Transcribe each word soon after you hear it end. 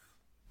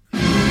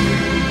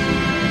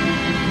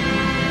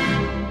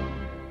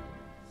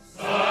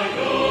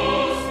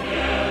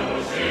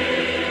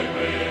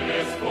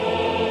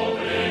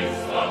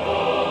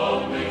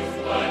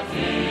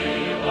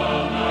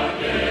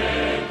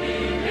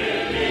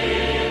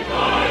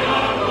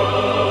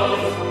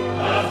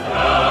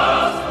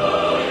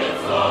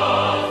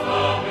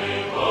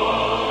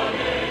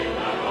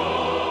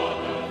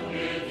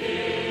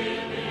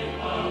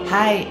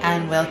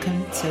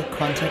welcome to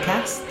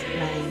Contracast.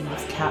 My name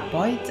is Kat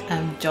Boyd.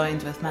 I'm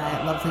joined with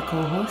my lovely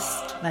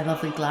co-host, my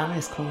lovely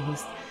glamorous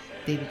co-host,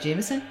 David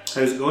Jameson.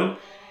 How's it going?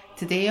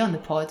 Today on the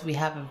pod we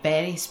have a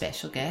very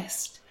special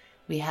guest.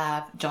 We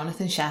have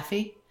Jonathon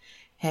Shafi,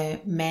 who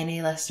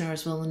many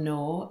listeners will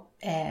know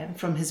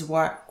from his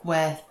work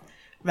with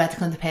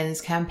Radical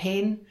Independence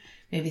Campaign,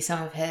 maybe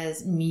some of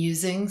his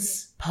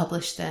musings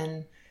published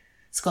in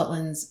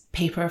Scotland's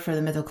paper for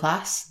the middle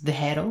class, The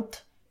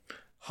Herald.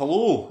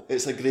 Hello,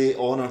 it's a great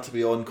honour to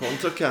be on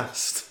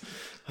Contracast.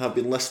 I've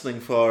been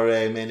listening for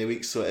many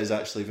weeks, so it is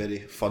actually very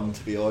fun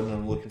to be on, and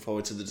I'm looking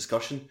forward to the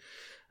discussion.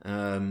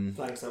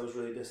 Thanks, that was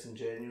really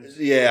disingenuous.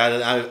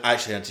 Yeah, I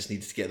just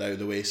needed to get that out of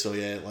the way, so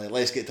yeah,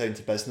 let's get down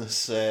to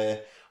business.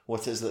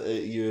 What is it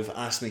that you've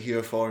asked me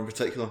here for in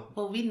particular?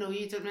 Well, we know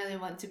you don't really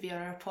want to be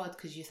on our pod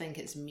because you think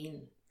it's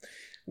mean.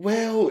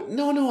 Well,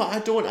 no, I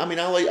don't. I mean,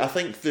 I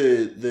think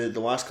the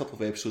last couple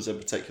of episodes in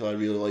particular I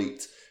really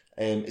liked.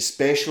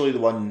 Especially the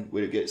one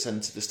where it gets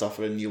into the stuff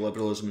around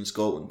neoliberalism in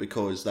Scotland,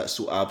 because that's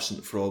so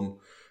absent from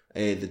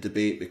the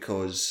debate,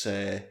 because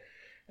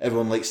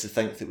everyone likes to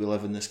think that we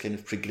live in this kind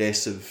of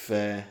progressive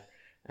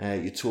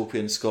utopia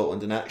in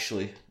Scotland, and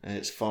actually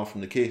it's far from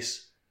the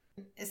case.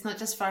 It's not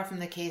just far from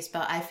the case,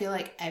 but I feel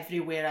like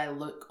everywhere I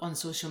look on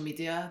social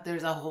media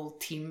there's a whole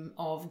team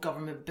of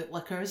government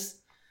bootlickers.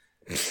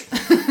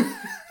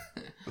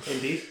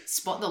 Indeed.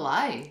 Spot the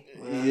lie.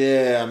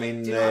 Yeah, I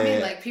mean... Do you know what I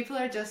mean? Like, people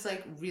are just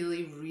like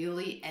really,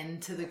 really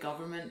into the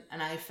government,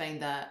 and I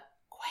find that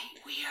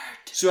quite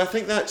weird. So I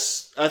think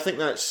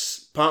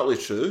that's partly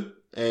true,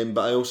 but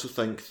I also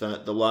think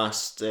that the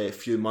last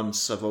few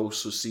months I've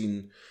also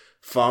seen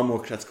far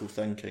more critical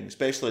thinking,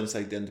 especially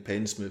inside the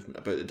independence movement,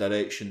 about the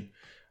direction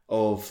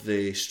of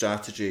the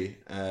strategy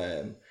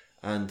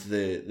and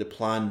the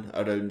plan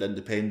around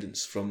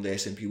independence from the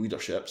SNP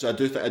leadership. So I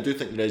do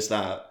think there is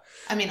that.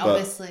 I mean,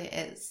 obviously,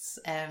 it's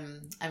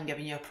I'm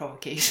giving you a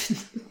provocation.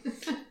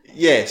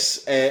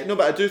 Yes, no,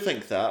 but I do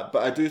think that.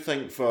 But I do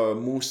think for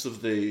most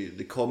of the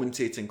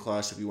commentating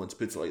class, if you want to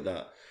put it like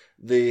that,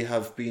 they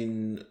have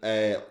been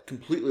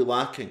completely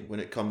lacking when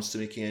it comes to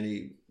making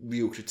any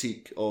real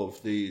critique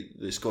of the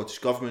Scottish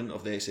Government,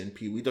 of the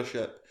SNP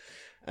leadership.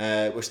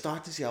 We're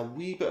starting to see a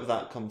wee bit of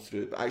that come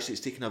through, but actually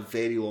it's taken a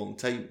very long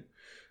time.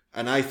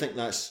 And I think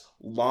that's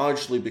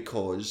largely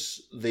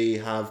because they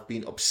have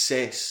been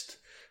obsessed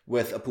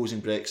with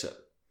opposing Brexit.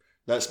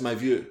 That's my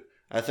view.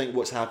 I think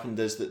what's happened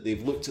is that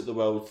they've looked at the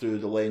world through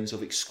the lens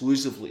of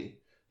exclusively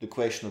the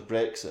question of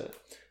Brexit.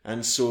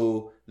 And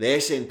so the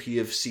SNP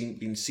have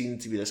been seen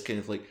to be this kind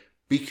of like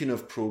beacon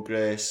of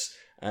progress.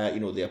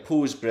 They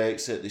oppose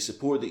Brexit, they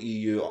support the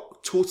EU,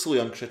 totally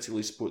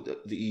uncritically support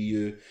the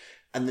EU.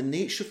 And the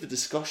nature of the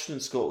discussion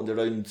in Scotland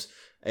around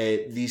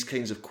these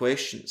kinds of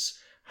questions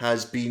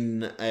has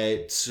been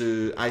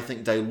to, I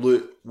think,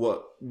 dilute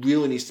what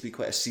really needs to be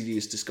quite a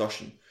serious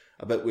discussion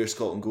about where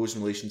Scotland goes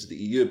in relation to the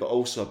EU, but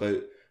also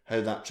about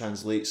how that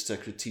translates to a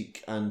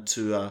critique and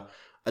to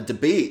a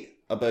debate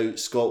about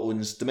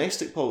Scotland's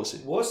domestic policy.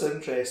 What's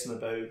interesting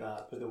about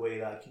that, by the way,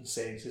 that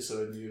consensus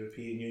around the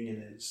European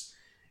Union is,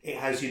 it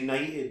has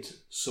united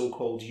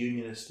so-called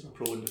unionist and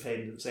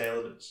pro-independence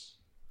elements.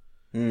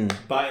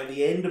 But at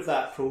the end of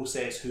that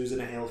process, who's in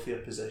a healthier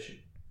position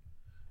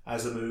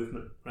as a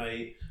movement,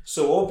 right?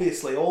 So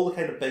obviously all the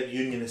kind of big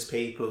unionist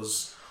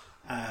papers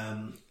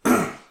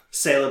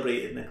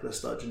celebrated Nicola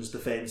Sturgeon's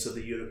defence of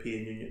the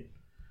European Union,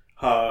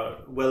 her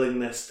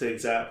willingness to,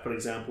 for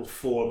example,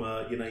 form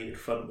a united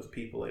front with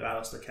people like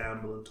Alistair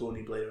Campbell and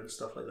Tony Blair and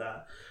stuff like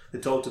that. They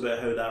talked about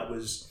how that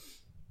was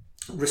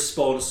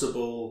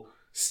responsible,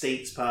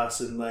 states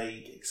passing,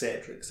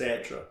 etc.,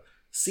 etc.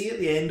 See, at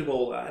the end of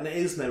all that, and it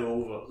is now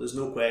over, there's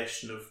no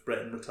question of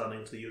Britain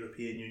returning to the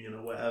European Union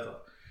or whatever.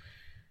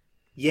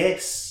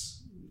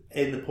 Yes,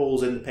 in the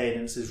polls,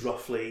 independence is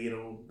roughly,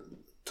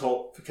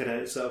 top kind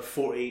of sort of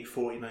 48,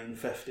 49,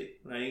 50,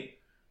 right?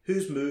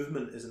 Whose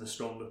movement is in a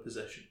stronger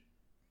position?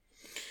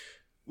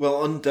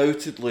 Well,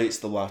 undoubtedly it's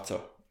the latter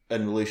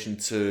in relation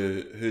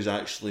to who's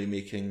actually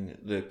making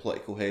the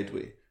political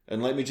headway.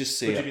 And let me just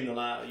say... What do you mean the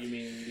latter? You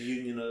mean the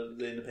Union or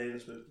the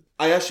independence movement?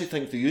 I actually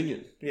think the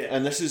Union. Yeah.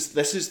 And this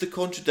is the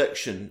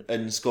contradiction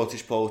in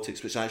Scottish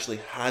politics, which actually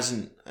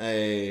hasn't,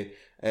 in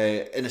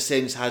a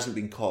sense, hasn't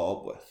been caught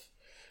up with.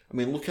 I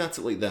mean, look at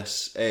it like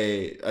this.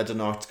 I had an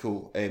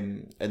article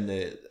in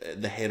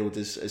the Herald,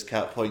 as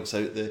Kat points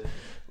out, the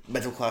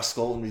middle class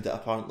Scotland read it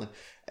apparently.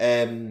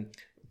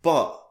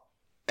 But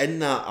in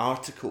that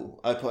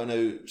article, I put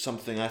out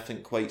something I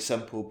think quite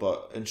simple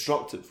but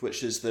instructive,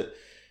 which is that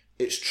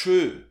it's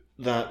true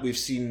that we've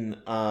seen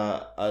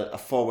a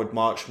forward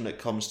march when it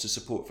comes to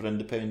support for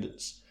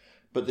independence.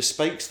 But the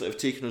spikes that have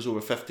taken us over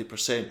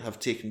 50% have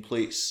taken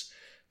place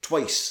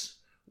twice.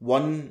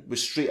 One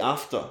was straight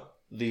after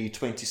the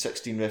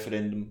 2016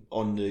 referendum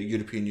on the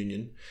European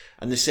Union,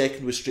 and the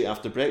second was straight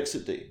after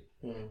Brexit Day.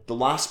 The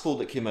last poll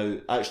that came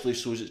out actually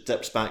shows it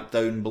dips back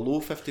down below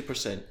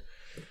 50%.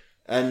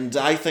 And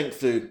I think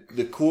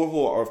the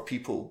cohort of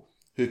people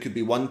who could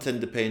be won to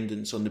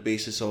independence on the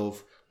basis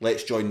of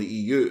let's join the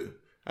EU,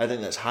 I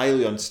think that's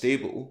highly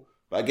unstable,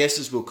 But I guess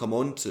as we'll come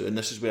on to, and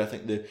this is where I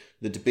think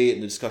the debate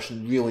and the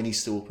discussion really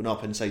needs to open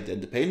up inside the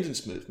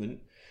independence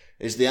movement,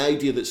 is the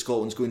idea that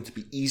Scotland's going to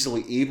be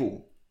easily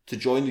able to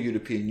join the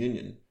European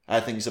Union, I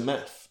think is a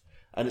myth.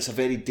 And it's a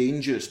very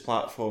dangerous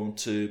platform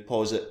to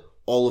posit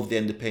all of the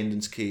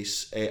independence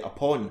case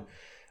upon.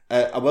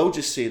 I will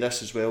just say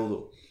this as well,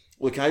 though.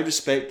 Look, I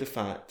respect the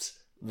fact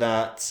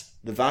that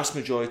the vast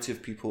majority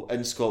of people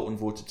in Scotland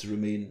voted to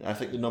remain. I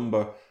think the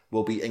number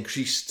will be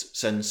increased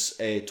since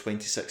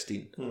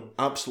 2016.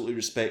 Absolutely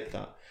respect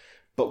that.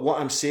 But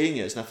what I'm saying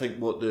is, and I think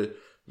what the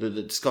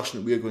discussion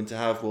that we're going to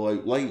have will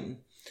outline,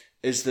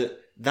 is that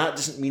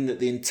doesn't mean that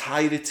the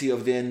entirety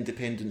of the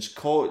independence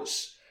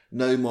cause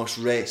now must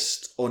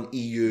rest on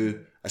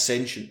EU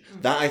ascension.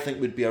 That, I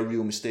think, would be a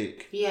real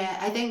mistake. Yeah,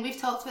 I think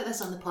we've talked about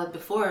this on the pod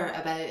before,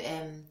 about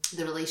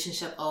the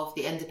relationship of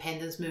the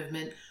independence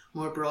movement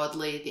more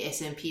broadly, the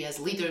SNP as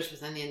leaders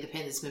within the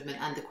independence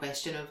movement, and the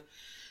question of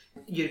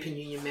European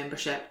Union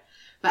membership.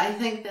 But I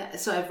think that,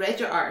 so I've read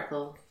your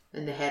article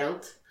in the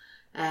Herald,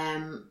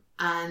 and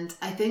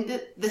I think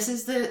that this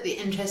is the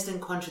interesting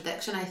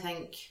contradiction, I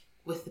think,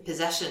 with the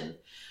position,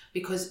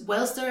 because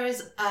whilst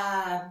there's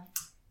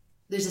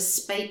a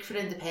spike for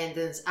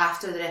independence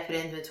after the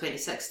referendum in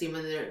 2016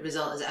 when the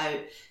result is out,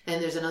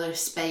 then there's another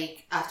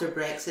spike after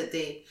Brexit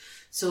Day.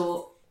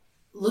 So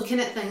looking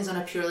at things on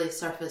a purely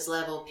surface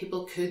level,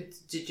 people could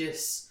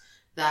deduce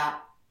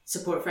that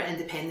support for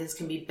independence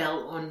can be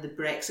built on the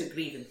Brexit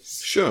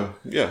grievance. Sure,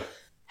 yeah.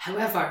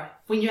 However,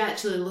 when you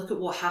actually look at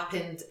what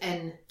happened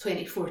in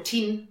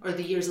 2014 or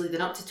the years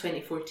leading up to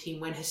 2014,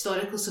 when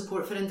historical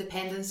support for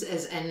independence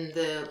is in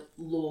the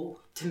low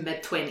to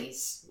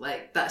mid-20s,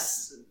 like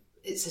that's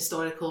its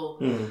historical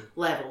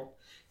level,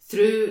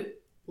 through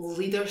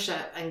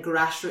leadership and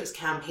grassroots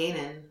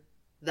campaigning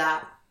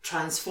that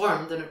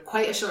transformed in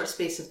quite a short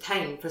space of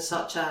time for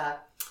such a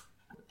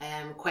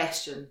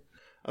question.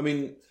 I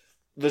mean,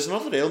 there's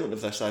another element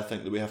of this, I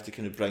think, that we have to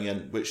kind of bring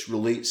in, which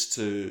relates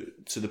to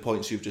the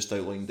points you've just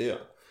outlined there,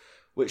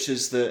 which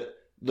is that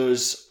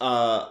there's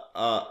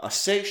a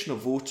section of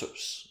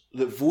voters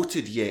that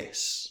voted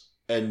yes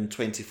in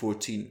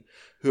 2014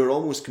 who are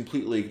almost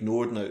completely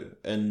ignored now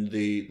in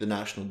the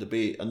national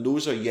debate. And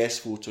those are yes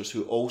voters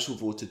who also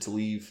voted to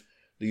leave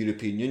the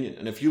European Union.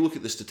 And if you look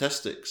at the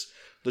statistics,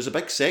 there's a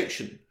big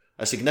section,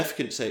 a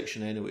significant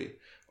section anyway,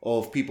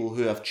 of people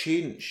who have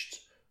changed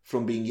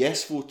from being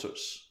yes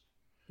voters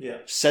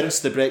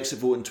since the Brexit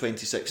vote in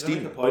 2016. I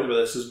think the point about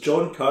this is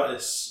John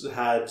Curtis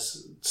had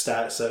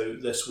stats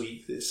out this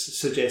week that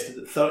suggested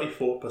that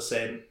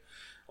 34%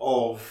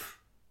 of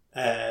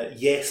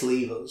yes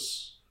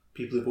leavers,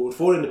 people who voted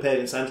for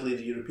independence and to leave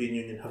the European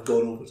Union, have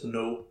gone over to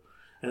no.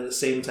 And at the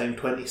same time,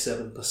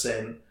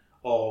 27%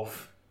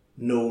 of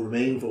no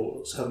Remain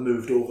voters have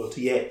moved over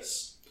to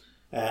yes.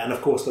 And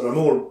of course, there are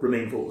more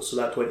Remain voters, so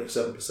that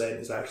 27%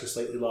 is actually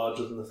slightly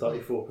larger than the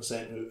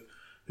 34%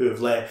 who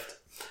have left.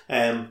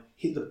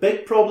 The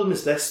big problem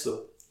is this,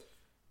 though.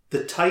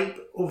 The type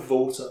of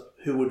voter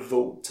who would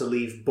vote to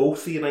leave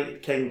both the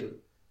United Kingdom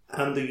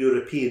and the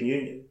European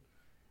Union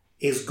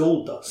is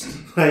gold dust,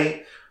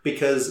 right?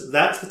 Because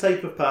that's the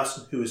type of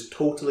person who is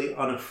totally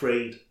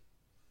unafraid.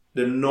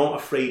 They're not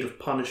afraid of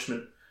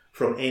punishment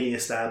from any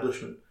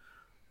establishment.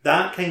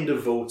 That kind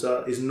of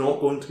voter is not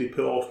going to be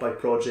put off by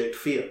Project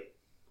Fear,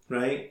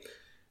 right?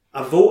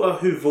 A voter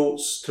who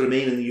votes to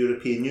remain in the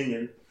European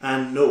Union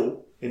and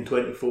no in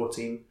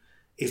 2014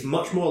 is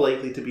much more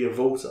likely to be a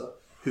voter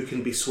who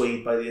can be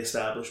swayed by the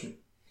establishment.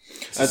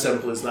 It's as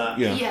simple as that.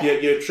 Yeah.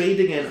 You're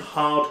trading in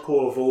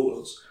hardcore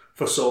voters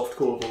for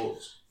softcore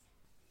voters.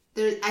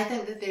 I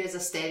think that there is a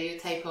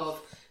stereotype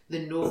of the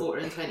no voter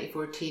in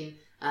 2014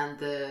 and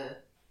the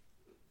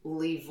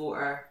leave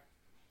voter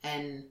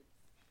in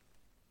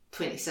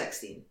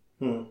 2016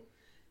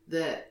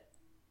 that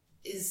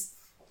is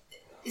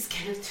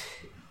kind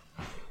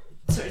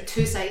of sort of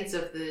two sides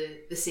of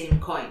the same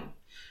coin,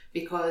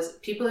 because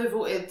people who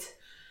voted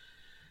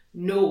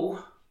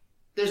no,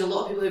 there's a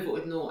lot of people who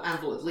voted no and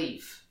voted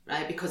leave,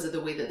 right, because of the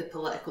way that the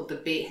political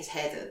debate has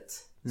headed.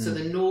 So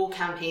the no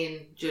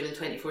campaign during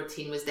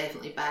 2014 was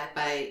definitely backed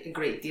by a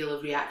great deal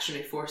of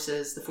reactionary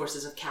forces. The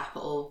forces of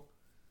capital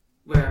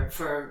were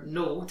for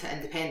no to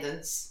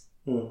independence.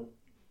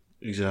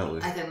 Exactly.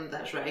 I think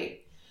that's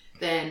right.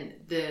 Then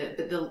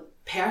the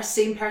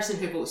same person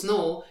who votes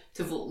no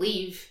to vote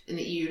leave in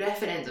the EU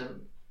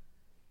referendum.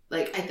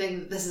 Like, I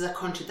think this is a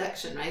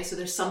contradiction, right? So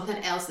there's something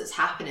else that's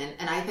happening,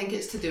 and I think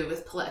it's to do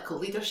with political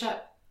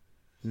leadership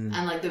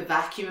and like the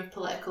vacuum of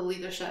political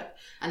leadership,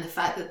 and the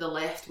fact that the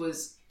left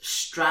was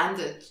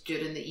stranded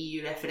during the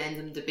EU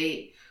referendum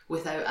debate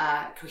without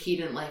a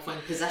coherent left-wing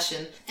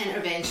position.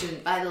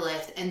 Intervention by the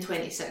left in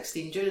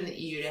 2016 during the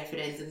EU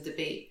referendum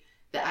debate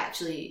that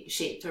actually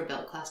shaped our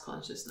built class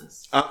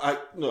consciousness. I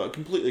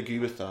completely agree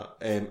with that.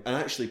 And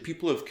actually,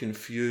 people have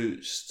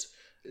confused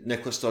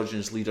Nicola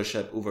Sturgeon's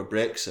leadership over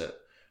Brexit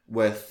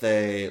with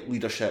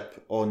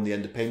leadership on the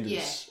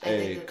independence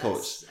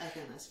cause. I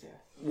think that's fair.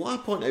 What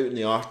I point out in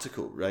the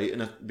article, right,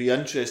 and I'd be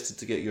interested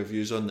to get your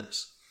views on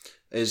this,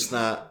 is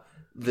that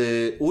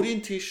the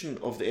orientation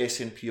of the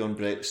SNP on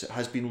Brexit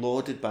has been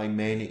lauded by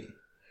many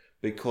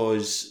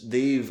because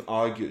they've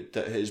argued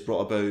that it has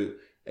brought about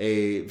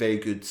very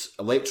good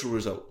electoral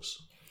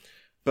results.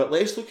 But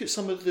let's look at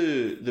some of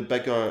the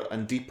bigger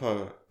and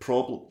deeper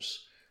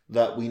problems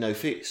that we now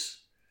face.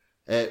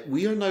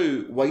 We are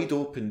now wide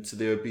open to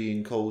there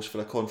being calls for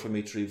a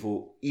confirmatory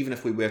vote, even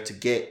if we were to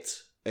get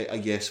a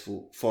yes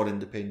vote for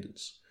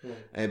independence.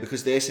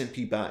 Because the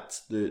SNP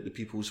backed the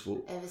people's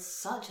vote. It was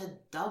such a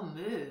dumb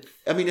move.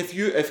 I mean, if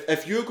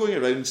you're going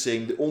around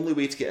saying the only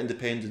way to get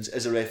independence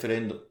is a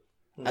referendum,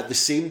 at the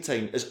same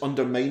time as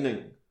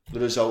undermining the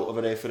result of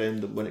a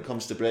referendum when it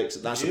comes to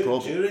Brexit, that's a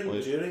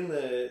problem. During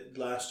the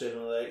last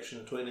general election,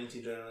 the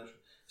 2019 general election,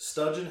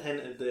 Sturgeon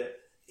hinted that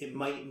it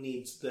might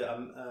need that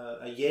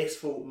a yes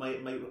vote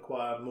might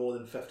require more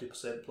than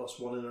 50% plus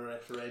one in a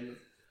referendum.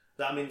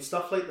 I mean,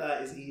 stuff like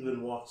that is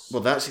even worse.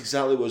 Well, that's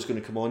exactly what I was going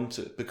to come on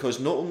to, because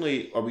not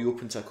only are we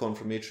open to a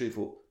confirmatory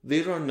vote,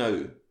 there are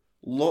now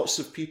lots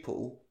of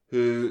people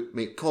who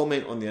make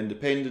comment on the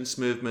independence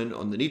movement,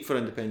 on the need for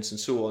independence and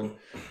so on,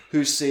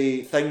 who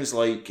say things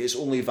like it's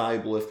only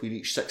viable if we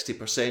reach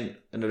 60%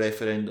 in a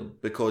referendum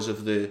because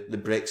of the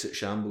Brexit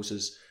shambles,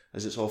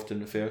 as it's often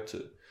referred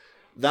to.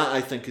 That,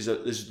 I think,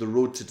 is the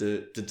road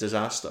to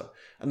disaster.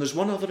 And there's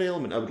one other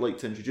element I would like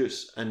to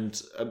introduce, and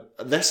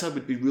this I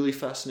would be really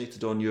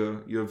fascinated on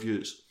your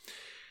views.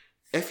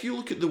 If you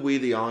look at the way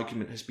the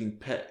argument has been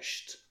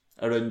pitched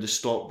around the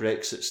Stop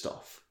Brexit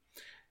stuff,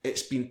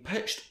 it's been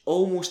pitched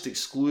almost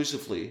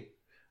exclusively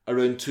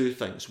around two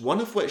things, one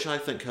of which I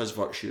think has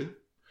virtue,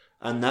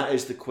 and that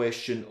is the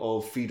question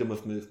of freedom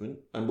of movement,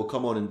 and we'll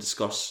come on and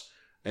discuss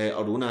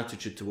our own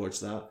attitude towards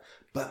that.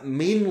 But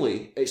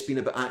mainly, it's been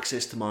about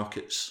access to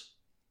markets.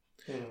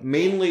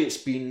 Mainly it's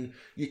been,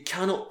 you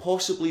cannot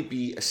possibly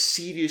be a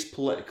serious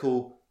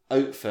political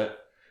outfit,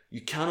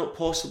 you cannot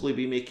possibly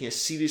be making a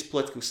serious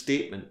political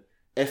statement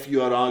if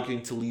you are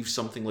arguing to leave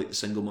something like the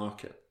single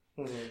market.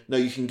 Now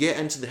you can get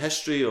into the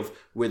history of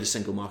where the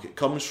single market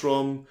comes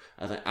from.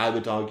 I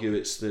would argue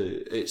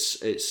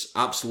it's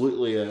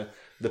absolutely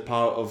the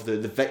part of the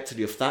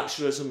victory of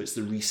Thatcherism. It's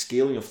the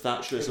rescaling of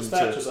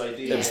Thatcherism.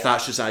 It was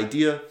Thatcher's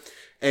idea.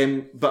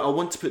 But I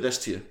want to put this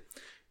to you,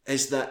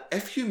 is that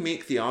if you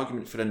make the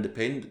argument for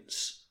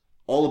independence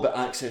all about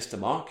access to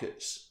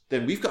markets,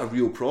 then we've got a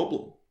real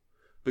problem,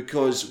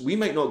 because we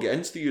might not get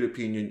into the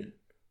European Union.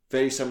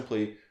 Very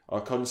simply,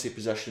 our currency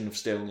position of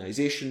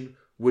sterlingisation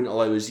wouldn't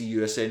allow us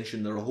EU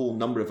ascension. There are a whole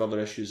number of other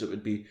issues that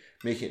would be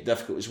making it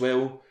difficult as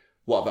well.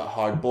 What about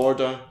hard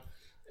border?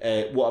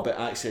 What about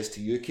access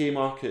to UK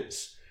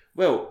markets?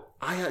 Well,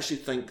 I actually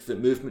think that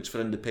movements for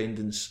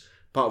independence,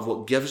 part of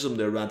what gives them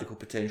their radical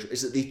potential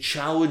is that they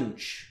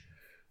challenge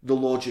the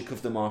logic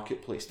of the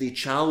marketplace. They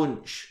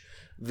challenge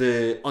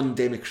the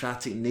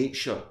undemocratic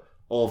nature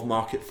of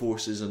market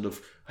forces and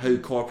of how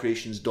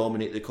corporations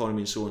dominate the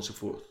economy and so on and so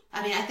forth.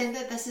 I mean, I think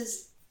that this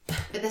is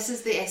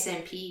the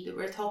SNP that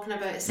we're talking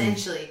about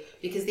essentially,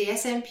 because the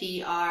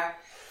SNP are,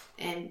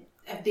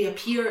 they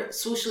appear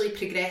socially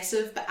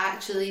progressive, but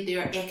actually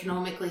they're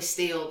economically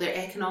stale. They're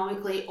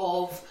economically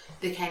of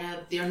the kind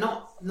of, they're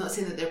not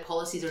saying that their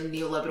policies are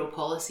neoliberal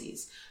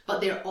policies,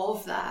 but they're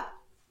of that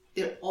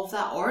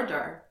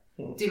order.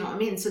 Do you know what I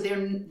mean? So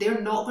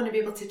they're not going to be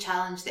able to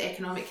challenge the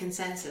economic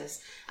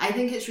consensus. I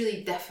think it's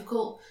really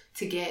difficult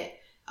to get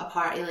a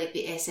party like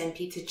the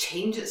SNP to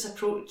change its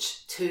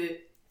approach to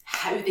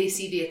how they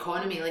see the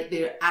economy, like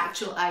their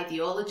actual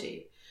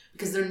ideology,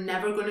 because they're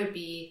never going to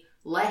be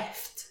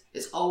left.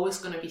 It's always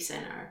going to be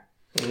centre.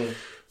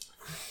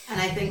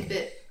 And I think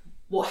that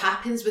what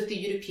happens with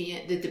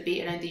the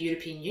debate around the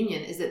European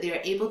Union is that they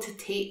are able to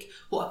take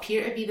what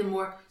appear to be the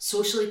more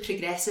socially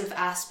progressive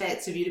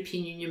aspects of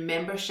European Union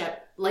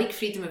membership, like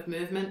freedom of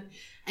movement,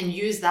 and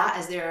use that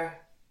as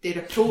their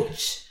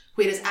approach,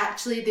 whereas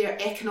actually their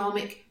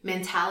economic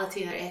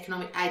mentality and their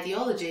economic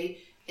ideology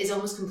is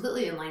almost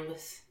completely in line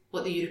with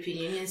what the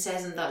European Union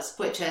says and does,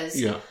 which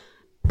is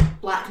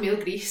blackmail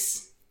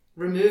Greece,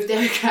 remove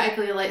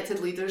democratically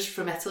elected leaders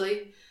from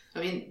Italy. I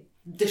mean,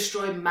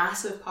 destroy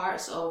massive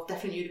parts of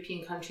different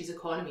European countries'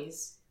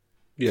 economies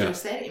through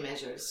austerity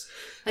measures.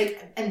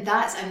 And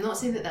I'm not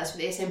saying that that's what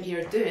the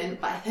SNP are doing,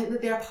 but I think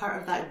that they're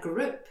part of that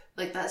group.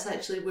 Like, that's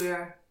actually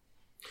where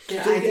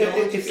their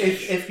ideology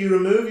is. If you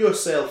remove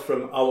yourself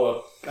from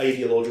our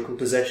ideological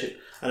position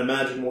and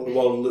imagine what the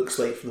world looks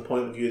like from the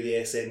point of view of the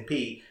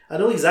SNP, I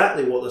know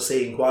exactly what they're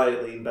saying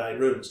quietly in back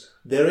rooms.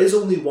 There is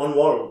only one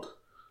world.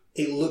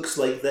 It looks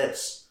like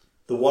this.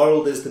 The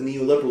world is the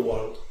neoliberal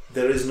world.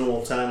 There is no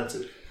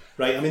alternative.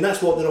 Right? I mean,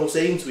 that's what they're all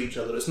saying to each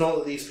other. It's not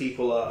that these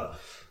people are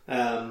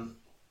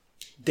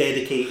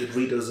dedicated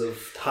readers of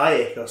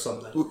Hayek or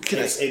something. Well,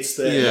 that's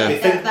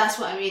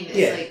what I mean.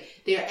 It's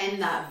like they're in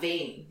that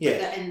vein.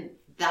 Yeah. In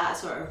that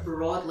sort of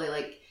broadly,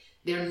 like,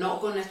 they're not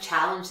going to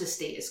challenge the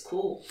status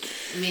quo.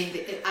 I mean,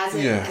 as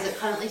it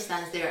currently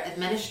stands, they're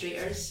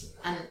administrators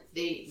and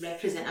they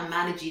represent a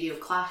managerial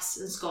class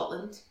in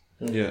Scotland.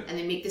 Yeah. And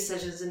they make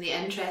decisions in the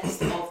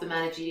interest of the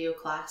managerial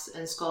class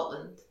in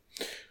Scotland.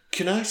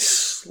 Can I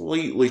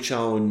slightly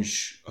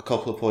challenge a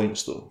couple of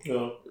points, though.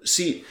 Yeah.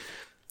 See,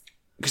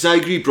 because I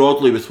agree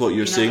broadly with what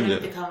you're saying there.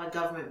 You're not going to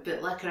become a government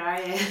bootlicker,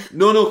 are you?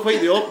 No,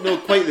 quite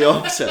the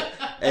opposite.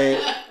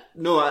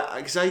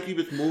 Because I agree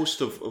with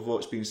most of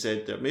what's been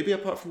said there. Maybe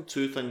apart from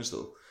two things,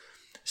 though.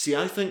 See,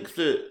 I think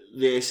that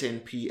the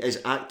SNP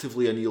is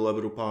actively a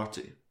neoliberal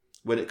party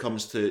when it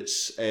comes to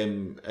its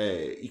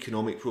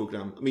economic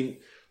programme. I mean,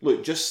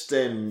 look, just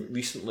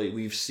recently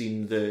we've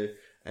seen the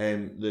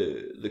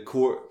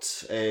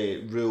court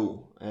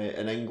rule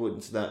in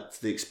England that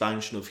the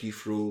expansion of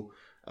Heathrow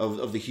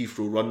of the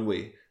Heathrow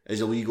runway is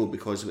illegal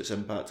because of its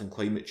impact on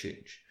climate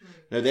change.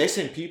 Now, the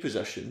SNP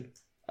position,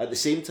 at the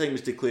same time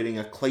as declaring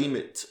a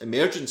climate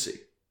emergency,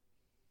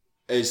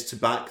 is to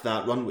back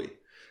that runway.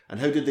 And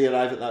how did they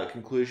arrive at that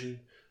conclusion?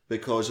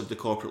 Because of the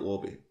corporate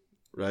lobby,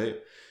 right?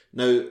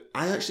 Now,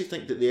 I actually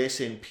think that the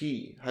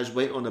SNP has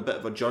went on a bit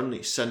of a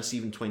journey since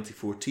even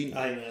 2014.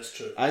 I think that's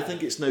true. I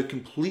think it's now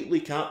completely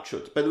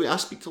captured. By the way, I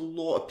speak to a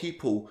lot of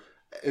people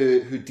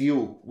who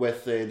deal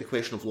with the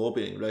question of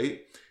lobbying,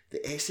 right? The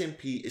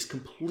SNP is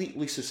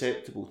completely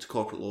susceptible to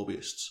corporate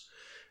lobbyists.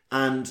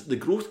 And the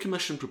Growth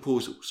Commission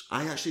proposals,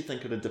 I actually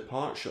think, are a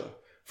departure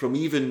from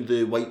even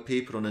the white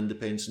paper on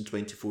independence in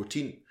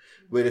 2014,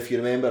 where, if you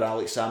remember,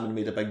 Alex Salmond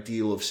made a big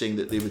deal of saying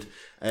that they would,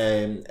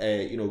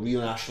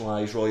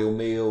 renationalise Royal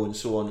Mail and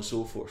so on and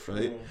so forth,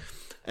 right?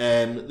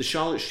 The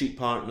Charlotte Street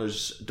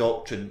Partners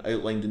doctrine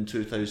outlined in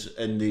 2000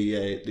 in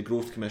the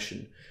Growth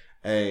Commission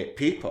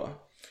paper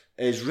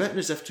is written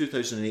as if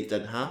 2008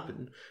 didn't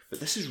happen, but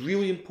this is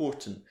really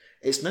important.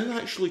 It's now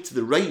actually to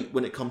the right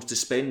when it comes to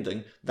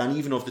spending than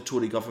even of the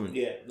Tory government.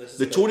 Yeah,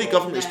 the Tory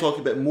government is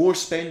talking about more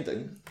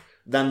spending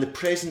than the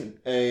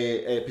present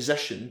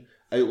position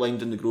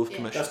outlined in the Growth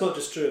Commission. That's not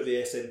just true of the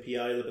SNP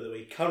either, by the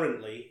way.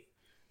 Currently,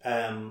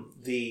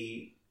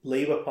 the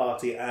Labour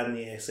Party and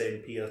the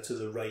SNP are to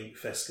the right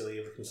fiscally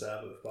of the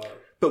Conservative Party.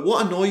 But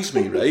what annoys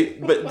me, right?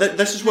 But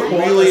this is what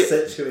What really... a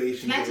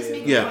situation. Can I just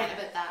make a point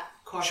about that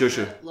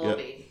corporate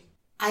lobby?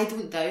 I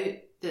don't doubt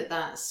that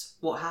that's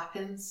what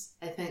happens.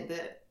 I think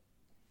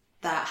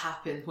that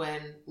happened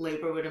when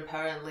Labour were in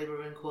power and Labour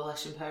were in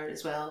coalition power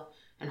as well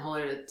in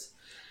Holyrood.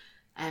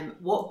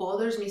 What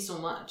bothers me so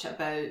much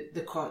about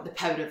the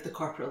power of the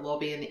corporate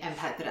lobby and the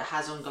impact that it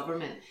has on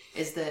government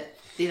is that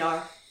there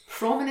are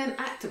prominent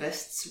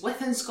activists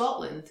within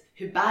Scotland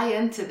who buy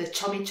into the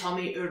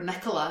chummy or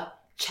Nicola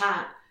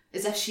chat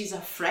as if she's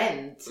a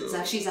friend, as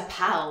if she's a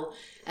pal,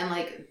 and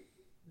like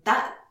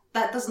that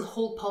doesn't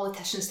hold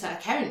politicians to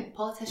account.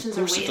 Politicians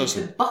are waiting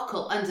to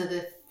buckle under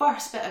the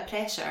first bit of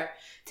pressure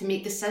to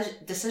make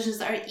decisions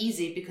that are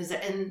easy because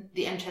they're in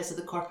the interest of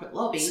the corporate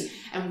lobby.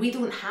 And we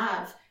don't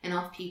have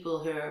enough people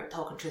who are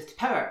talking truth to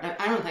power. Now,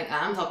 I don't think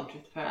I'm talking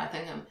truth to power. I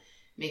think I'm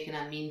making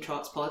a Mean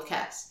Trots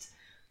podcast.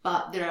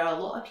 But there are a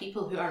lot of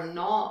people who are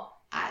not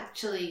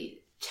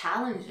actually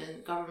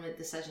challenging government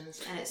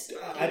decisions. And it's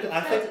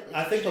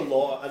I think a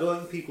lot. I don't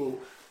think people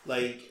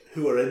like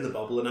who are in the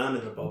bubble, and I'm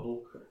in the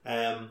bubble.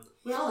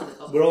 We're all in the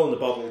bubble. We're all in the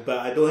bubble, but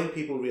I don't think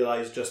people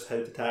realise just how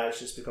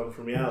detached it's become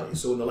from reality.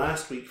 So in the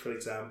last week, for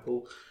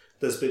example,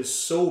 there's been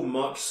so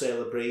much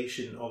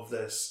celebration of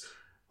this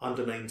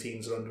under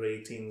 19s or under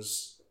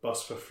 18s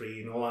bus for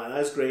free and all that.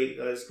 That's great.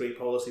 That's great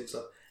policy and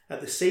stuff.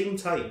 At the same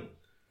time,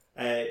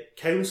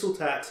 council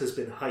tax has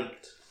been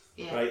hiked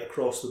right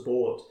across the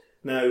board.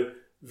 Now,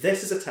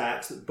 this is a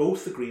tax that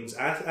both the Greens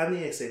and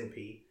the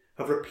SNP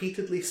have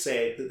repeatedly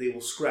said that they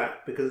will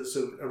scrap because it's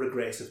a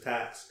regressive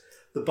tax.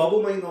 The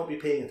bubble might not be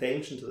paying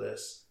attention to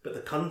this, but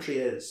the country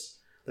is.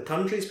 The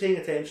country is paying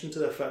attention to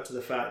the fact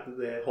that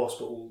the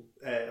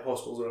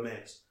hospitals are a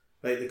mess.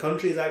 Right? The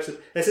country is actually...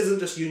 This isn't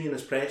just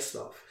unionist press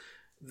stuff.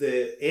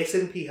 The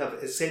SNP have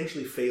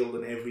essentially failed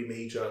on every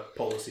major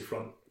policy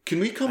front.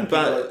 Can we come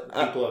back?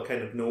 People are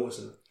kind of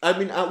noticing it. I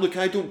mean, look,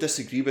 I don't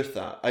disagree with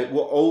that.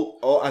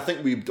 I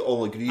think we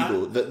all agree,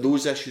 though, that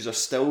those issues are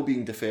still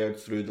being deferred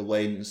through the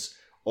lens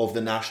of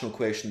the national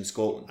question in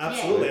Scotland.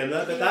 Absolutely, and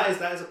that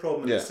is a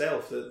problem in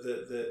itself.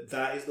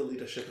 That is the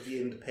leadership of the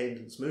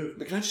independence movement.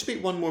 But can I just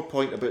make one more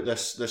point about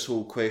this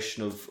whole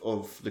question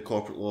of the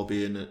corporate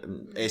lobby and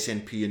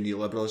SNP and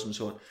neoliberalism and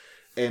so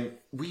on?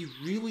 We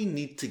really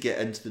need to get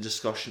into the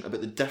discussion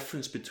about the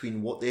difference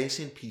between what the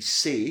SNP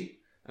say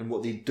and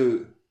what they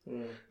do.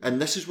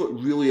 And this is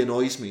what really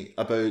annoys me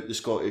about the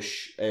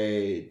Scottish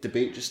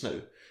debate just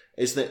now,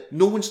 is that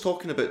no one's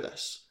talking about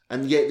this.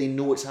 And yet they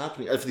know it's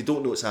happening. If they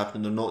don't know it's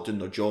happening, they're not doing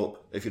their job.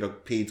 If you're a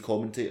paid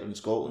commentator in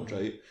Scotland,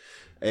 right?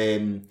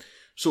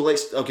 So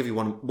I'll give you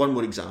one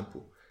more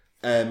example.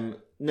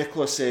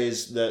 Nicola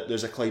says that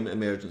there's a climate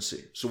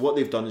emergency. So what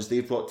they've done is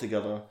they've brought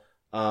together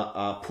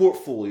a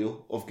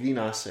portfolio of green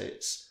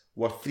assets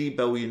worth £3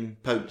 billion.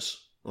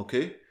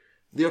 Okay?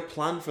 Their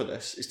plan for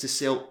this is to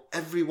sell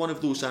every one of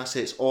those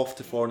assets off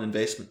to foreign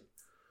investment.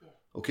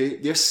 Okay?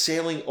 They're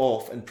selling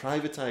off and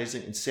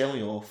privatising and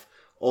selling off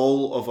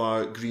all of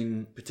our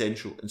green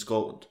potential in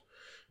Scotland.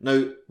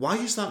 Now, why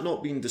is that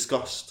not being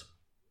discussed?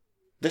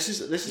 This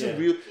is a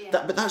real,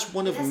 but that's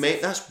one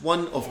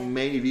of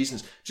many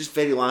reasons. Just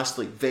very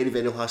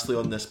very lastly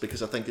on this,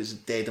 because I think it's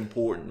dead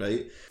important,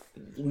 right?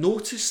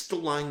 Notice the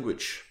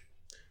language.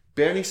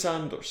 Bernie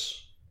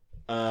Sanders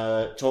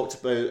talks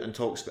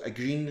about a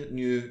Green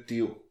New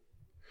Deal.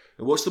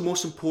 And what's the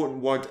most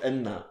important word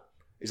in that?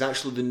 Is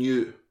actually the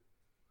new.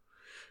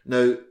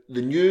 Now,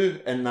 the new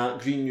in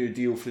that Green New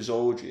Deal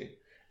phraseology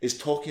is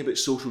talking about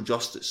social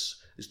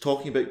justice. It's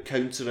talking about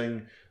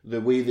countering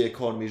the way the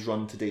economy is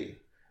run today.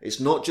 It's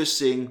not just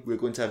saying we're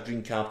going to have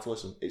green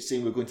capitalism. It's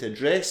saying we're going to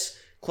address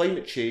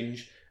climate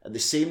change at the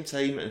same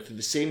time and through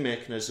the same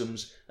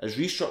mechanisms as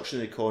restructuring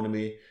the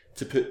economy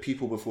to put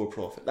people before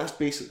profit. That's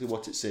basically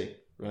what it's saying,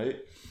 right?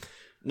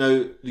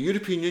 Now, the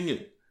European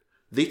Union,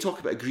 they talk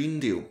about a Green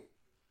Deal.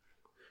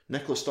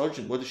 Nicola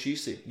Sturgeon, what does she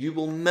say? You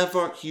will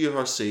never hear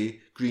her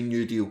say Green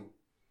New Deal.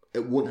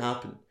 It won't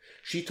happen.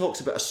 She talks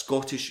about a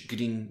Scottish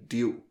Green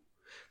Deal.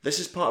 This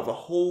is part of a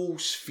whole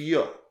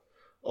sphere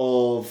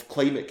of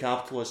climate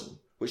capitalism,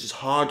 which is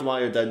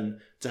hardwired in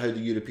to how the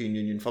European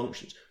Union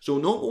functions. So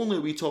not only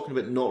are we talking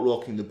about not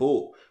rocking the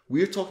boat,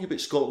 we're talking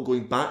about Scotland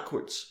going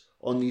backwards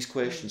on these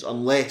questions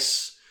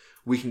unless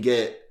we can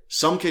get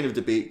some kind of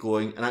debate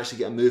going and actually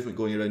get a movement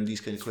going around these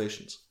kind of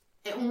questions.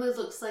 It only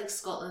looks like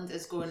Scotland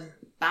is going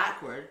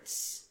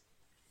backwards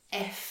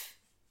if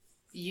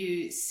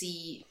you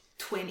see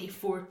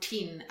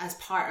 2014 as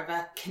part of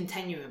a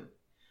continuum.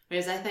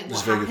 Whereas I think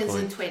what happens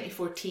in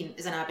 2014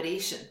 is an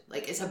aberration.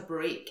 Like, it's a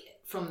break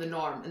from the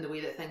norm in the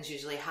way that things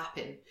usually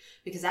happen.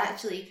 Because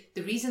actually,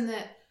 the reason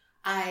the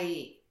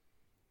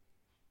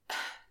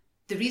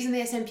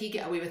SNP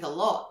get away with a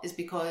lot is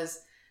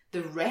because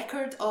the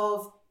record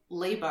of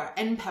Labour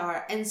in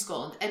power in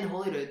Scotland, in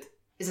Holyrood,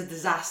 is a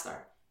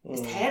disaster.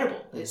 It's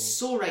terrible. It's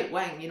so right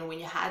wing, when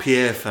you had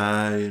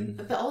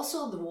PFI, but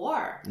also the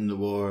war. And the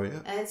war, yeah.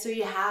 And so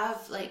you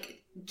have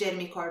like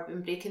Jeremy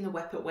Corbyn breaking the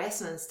whip at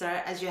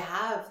Westminster, as you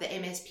have the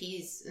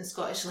MSPs in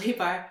Scottish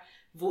Labour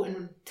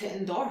voting to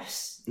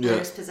endorse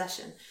Labour's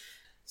position.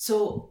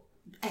 So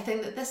I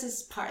think that this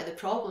is part of the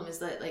problem, is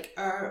that like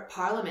our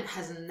parliament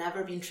has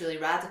never been truly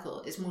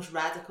radical. Its most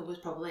radical was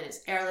probably in its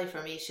early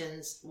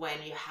formations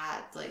when you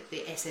had like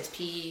the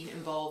SSP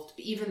involved.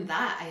 But even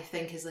that, I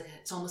think, is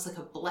it's almost like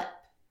a blip.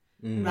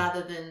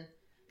 Rather than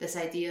this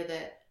idea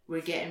that we're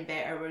getting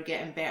better,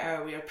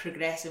 we're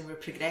progressing.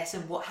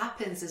 What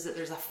happens is that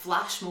there's a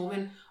flash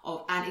moment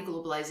of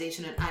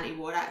anti-globalisation and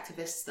anti-war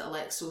activists that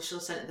elect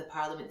socialists into the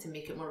parliament to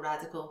make it more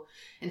radical.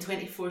 In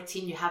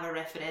 2014, you have a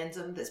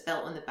referendum that's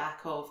built on the back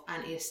of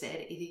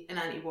anti-austerity and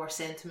anti-war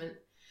sentiment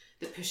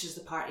that pushes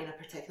the party in a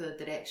particular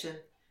direction.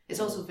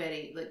 It's also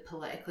very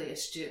politically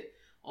astute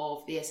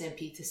of the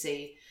SNP to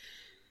say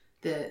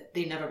that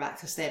they never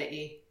backed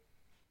austerity,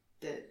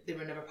 that they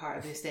were never part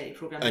of the austerity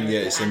programme. And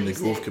yet it's in the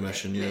Growth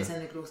Commission, It's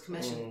in the Growth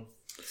Commission.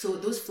 So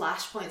those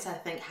flashpoints, I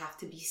think, have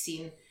to be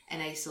seen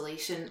in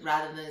isolation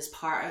rather than as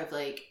part of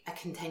a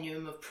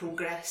continuum of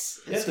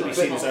progress. It has to be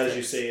seen as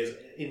you say, as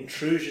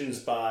intrusions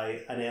by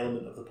an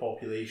element of the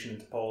population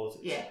into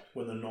politics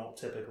when they're not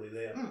typically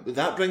there.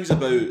 That brings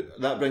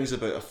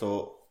about a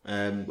thought,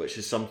 which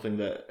is something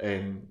that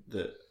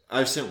that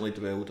I've certainly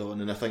dwelled on,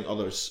 and I think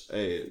others,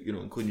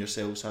 including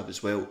yourselves, have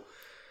as well.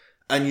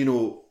 And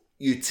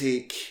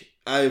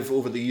I've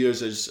over the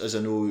years, as I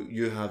know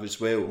you have as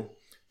well,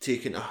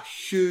 taken a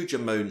huge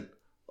amount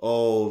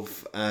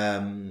of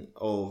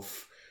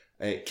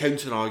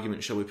counter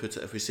argument, shall we put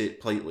it, if we say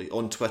it politely,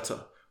 on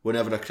Twitter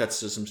whenever a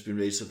criticism's been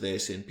raised of the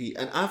SNP,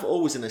 and I've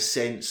always, in a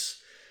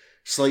sense,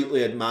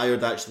 slightly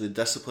admired actually the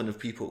discipline of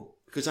people,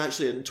 because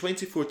actually in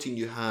 2014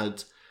 you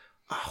had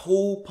a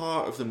whole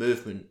part of the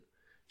movement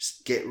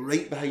get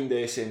right behind the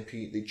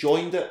SNP. They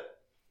joined it,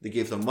 they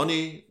gave their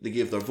money, they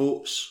gave their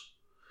votes.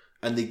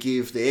 And they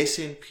gave the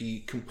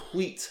SNP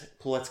complete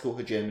political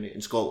hegemony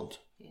in Scotland,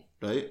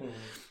 right?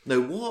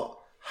 Now, what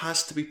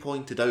has to be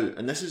pointed out,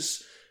 and this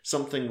is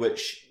something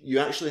which you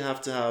actually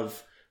have to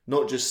have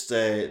not just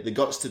the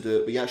guts to do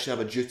it, but you actually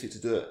have a duty to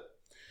do it,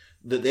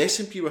 that the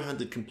SNP were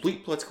handed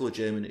complete political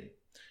hegemony.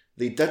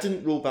 They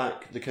didn't roll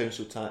back the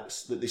council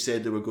tax that they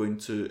said they were going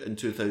to in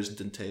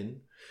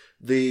 2010.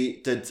 They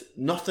did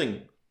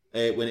nothing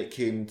when it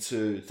came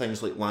to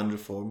things like land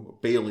reform, or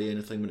barely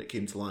anything when it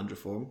came to land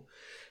reform.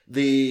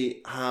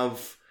 They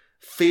have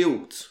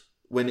failed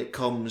when it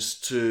comes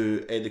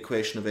to the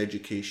question of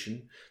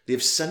education. They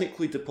have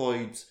cynically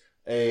deployed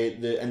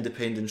the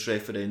independence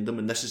referendum,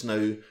 and this is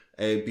now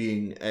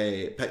being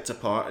picked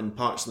apart, and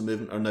parts of the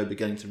movement are now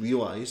beginning to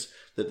realise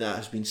that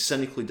has been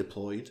cynically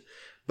deployed.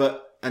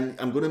 And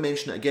I'm going to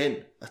mention it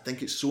again. I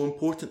think it's so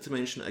important to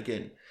mention it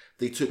again.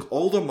 They took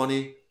all their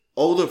money,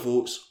 all their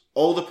votes,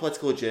 all the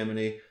political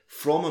hegemony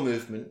from a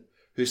movement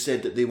who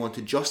said that they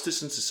wanted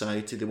justice in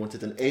society, they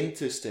wanted an end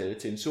to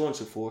austerity, and so on and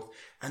so forth,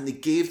 and they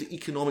gave the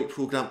economic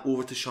programme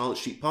over to Charlotte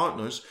Street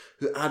Partners,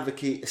 who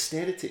advocate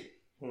austerity.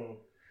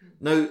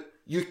 Now,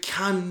 you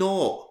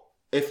cannot,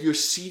 if you're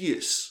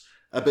serious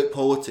about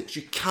politics,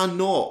 you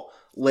cannot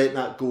let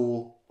that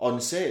go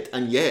unsaid.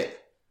 And yet,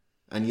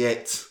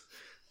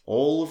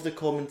 all of the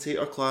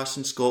commentator class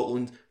in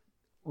Scotland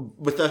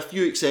with a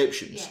few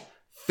exceptions,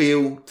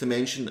 fail to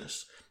mention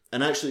this.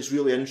 And actually, it's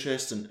really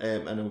interesting,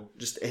 and I'll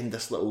just end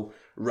this little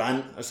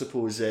rant, I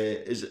suppose,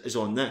 is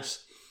on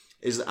this,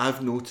 is that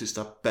I've noticed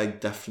a big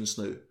difference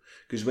now.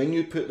 Because when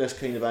you put this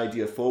kind of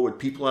idea forward,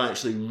 people are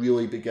actually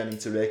really beginning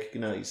to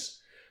recognise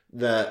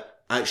that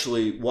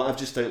actually what I've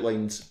just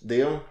outlined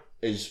there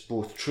is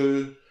both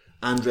true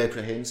and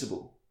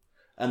reprehensible.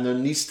 And there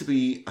needs to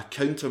be a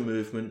counter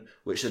movement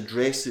which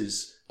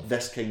addresses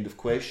this kind of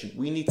question.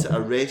 We need to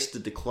arrest the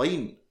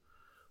decline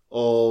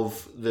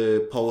of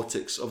the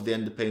politics of the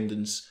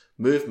independence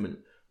movement,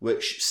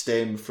 which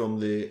stem from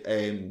the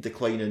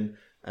declining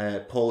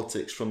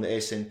politics from the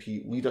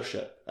SNP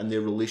leadership and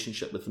their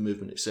relationship with the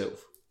movement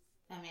itself.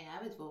 I mean,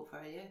 I would vote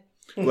for you.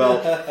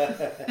 Well,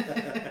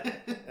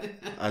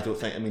 I don't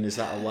think. I mean, is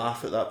that a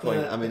laugh at that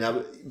point? I mean,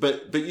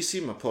 but you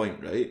see my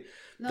point, right?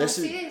 No,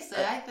 seriously,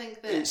 I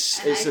think that it's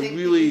I a think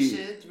really that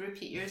you should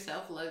repeat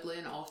yourself loudly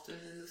and often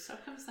in those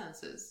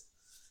circumstances.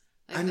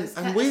 Like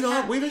and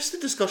where is the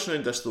discussion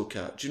around this though,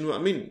 Kat? Do you know what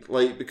I mean?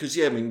 Like, because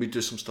I mean, we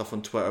do some stuff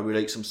on Twitter, we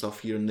write some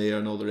stuff here and there,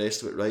 and all the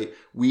rest of it, right?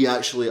 We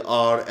actually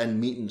are in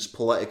meetings,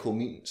 political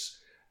meetings,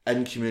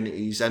 in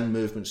communities, in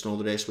movements, and all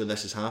the rest where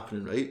this is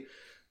happening, right?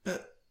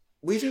 But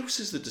where else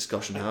is the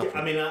discussion happening?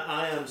 I mean,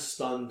 I am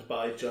stunned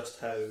by just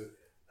how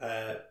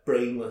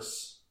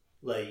brainless,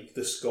 like,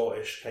 the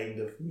Scottish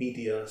kind of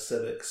media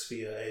civic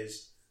sphere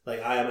is.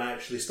 Like, I am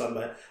actually stunned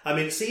by it. I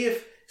mean, see,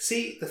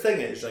 the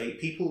thing is, right,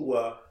 people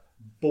were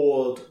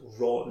bored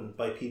rotten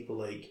by people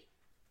like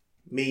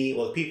me,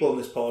 or the people on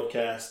this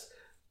podcast,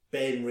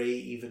 Ben Ray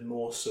even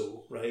more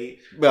so, right?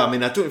 Well, I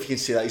mean, I don't know if you can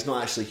say that. He's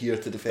not actually here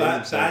to defend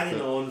himself.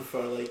 Banging on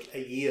for like a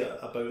year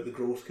about the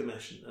Growth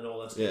Commission and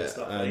all this kind of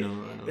stuff, right? I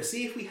know. But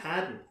see, if we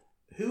hadn't,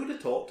 who would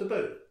have talked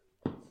about it?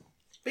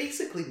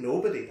 Basically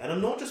nobody. And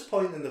I'm not just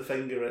pointing the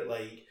finger at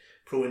like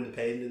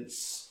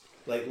pro-independence,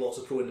 like lots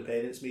of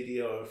pro-independence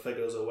media or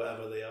figures or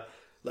whatever they are.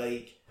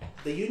 Like,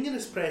 the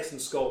unionist press in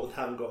Scotland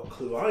haven't got a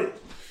clue either.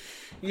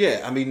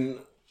 Yeah, I mean,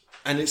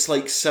 and it's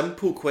like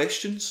simple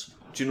questions.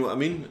 Do you know what I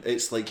mean?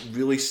 It's like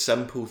really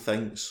simple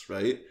things,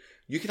 right?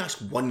 You can ask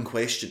one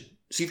question.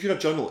 See, if you're a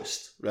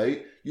journalist,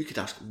 right, you could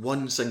ask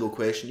one single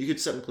question. You could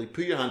simply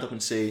put your hand up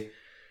and say,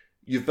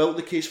 you've built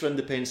the case for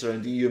independence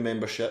around EU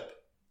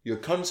membership. Your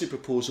currency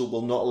proposal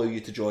will not allow you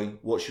to join.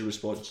 What's your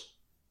response?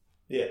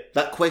 Yeah.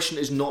 That question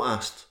is not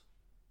asked.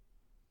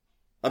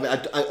 I mean,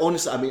 I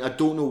honestly, I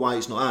don't know why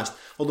it's not asked.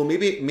 Although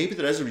maybe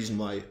there is a reason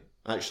why,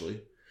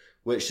 actually,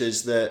 which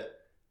is that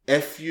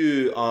if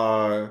you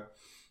are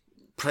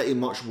pretty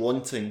much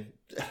wanting,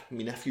 I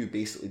mean, if you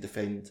basically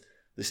defend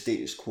the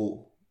status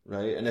quo,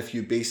 right, and if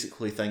you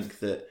basically think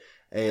that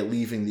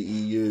leaving the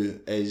EU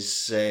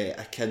is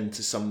akin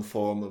to some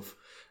form of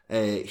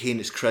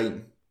heinous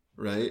crime,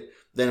 right,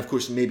 then of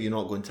course maybe you're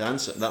not going to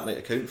answer it. That might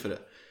account for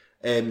it.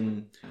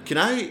 Can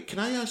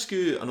I ask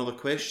you another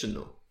question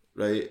though,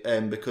 right?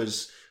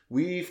 Because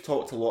we've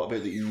talked a lot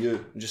about the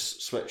EU.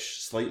 Just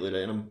switch slightly,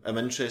 right? And I'm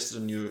interested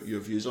in your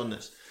views on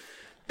this.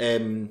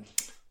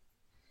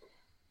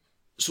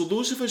 So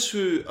those of us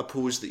who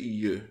oppose the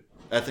EU,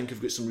 I think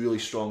have got some really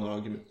strong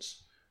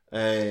arguments,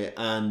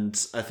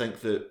 and I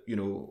think that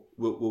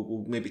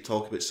we'll maybe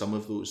talk about some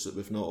of those that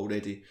we've not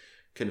already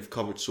kind of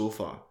covered so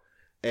far.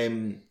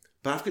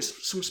 But I've got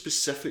some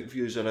specific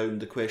views around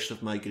the question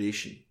of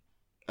migration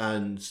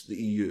and the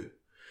EU,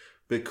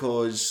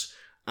 because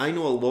I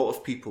know a lot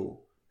of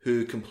people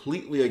who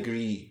completely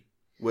agree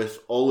with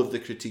all of the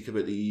critique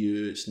about the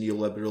EU. It's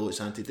neoliberal,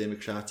 it's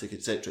anti-democratic,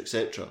 etc.,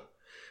 etc.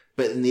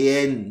 But in the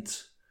end,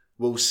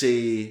 will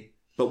say,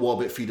 but what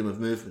about freedom of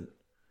movement?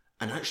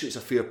 And actually it's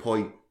a fair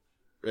point.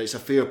 Right? It's a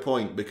fair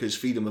point, because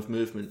freedom of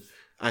movement,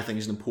 I think,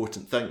 is an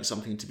important thing,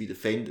 something to be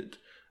defended.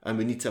 And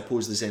we need to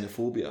oppose the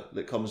xenophobia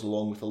that comes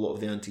along with a lot of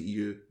the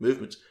anti-EU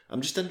movements.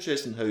 I'm just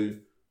interested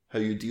in how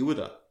you deal with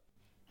that.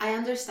 I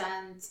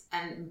understand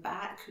and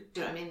back,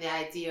 do you know what I mean, the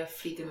idea of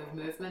freedom of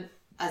movement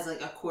as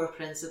like a core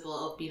principle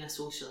of being a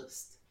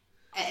socialist.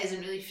 It isn't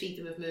really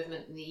freedom of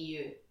movement in the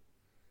EU.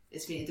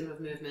 It's freedom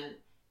of movement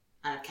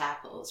and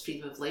capital. It's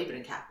freedom of labour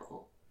and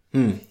capital.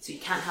 So you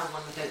can't have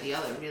one without the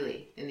other,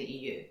 really, in the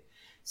EU.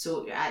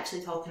 So you're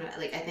actually talking about,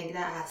 like, I think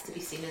that has to be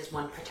seen as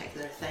one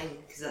particular thing,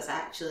 because that's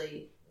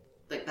actually,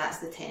 like, that's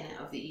the tenet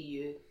of the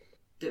EU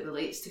that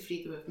relates to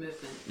freedom of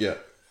movement. Yeah.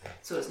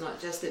 So it's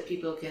not just that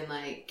people can,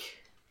 like,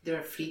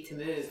 they're free to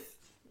move,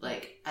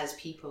 like, as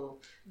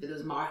people, but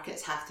those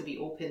markets have to be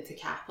open to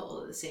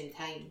capital at the same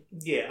time.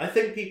 Yeah, I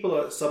think people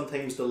are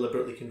sometimes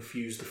deliberately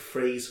confused the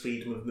phrase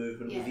freedom of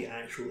movement with the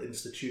actual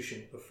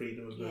institution of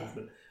freedom of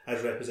movement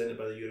as represented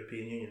by the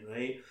European Union,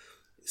 right?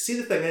 See,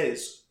 the thing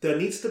is, there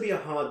needs to be a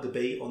hard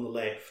debate on the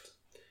left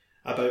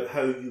about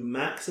how you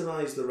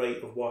maximise the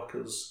right of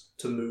workers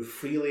to move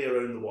freely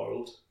around the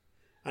world,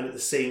 and at the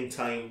same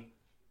time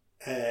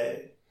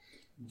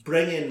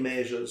bring in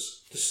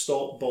measures to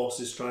stop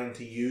bosses trying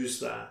to use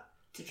that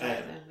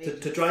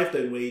to drive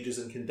down wages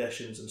and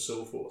conditions and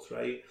so forth,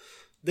 right?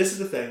 This is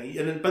the thing,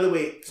 and by the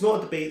way, it's not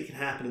a debate that can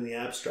happen in the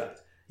abstract.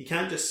 You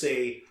can't just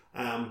say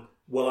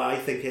well, I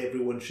think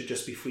everyone should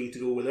just be free to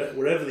go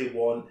wherever they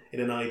want in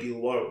an ideal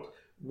world.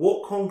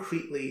 What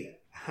concretely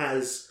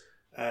has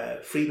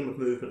freedom of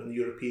movement in the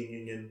European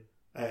Union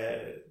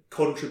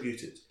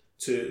contributed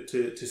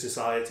to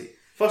society?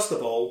 First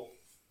of all,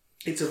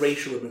 it's a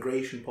racial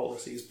immigration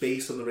policy. It's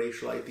based on the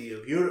racial idea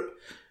of Europe.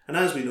 And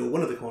as we know,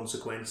 one of the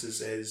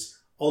consequences is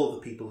all of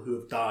the people who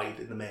have died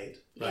in the Med,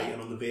 right,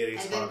 and on the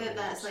various. I think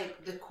that's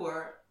like the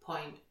core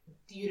point.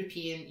 The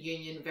European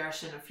Union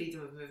version of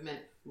freedom of movement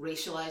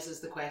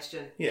racialises the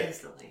question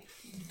instantly.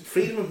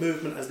 Freedom of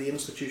movement as the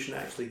institution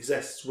actually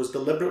exists was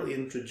deliberately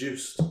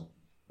introduced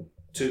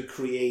to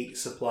create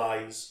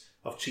supplies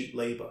of cheap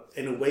labour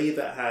in a way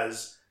that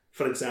has,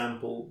 for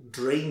example,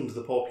 drained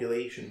the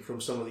population from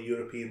some of the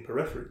European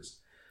peripheries.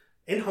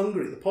 In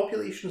Hungary, the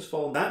population has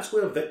fallen. That's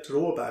where Viktor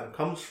Orban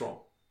comes from,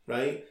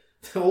 right?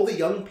 All the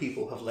young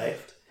people have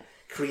left,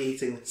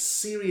 creating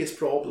serious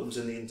problems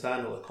in the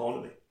internal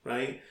economy,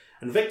 right?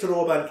 And Viktor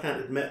Orban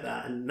can't admit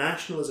that, and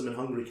nationalism in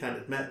Hungary can't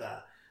admit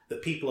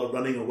that people are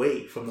running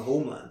away from the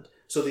homeland.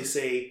 So they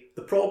say,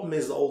 the problem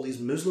is that all these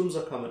Muslims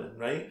are coming in,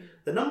 right?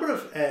 The number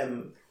of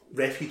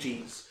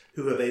refugees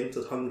who have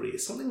entered Hungary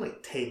is something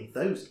like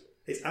 10,000.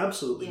 It's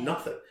absolutely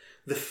nothing.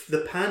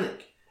 The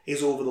panic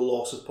is over the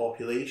loss of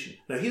population.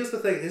 Now here's the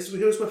thing,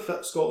 here's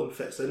where Scotland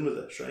fits in with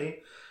this,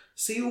 right?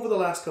 See, over the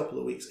last couple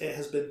of weeks, it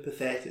has been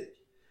pathetic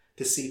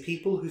to see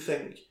people who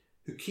think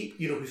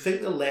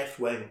they're left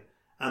wing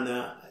and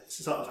they're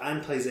sort of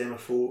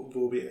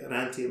anti-xenophobia and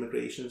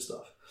anti-immigration and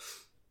stuff,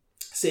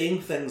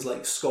 saying things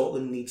like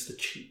Scotland needs the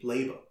cheap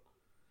labour.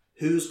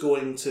 Who's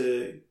going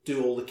to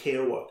do all the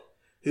care work?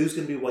 Who's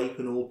going to be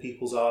wiping old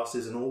people's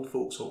arses in old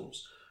folks'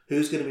 homes?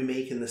 Who's going to be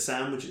making the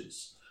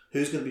sandwiches?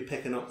 Who's going to be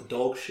picking up the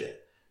dog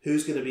shit?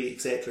 Who's going to be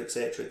etc,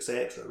 etc,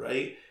 etc,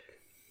 right?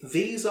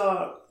 These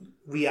are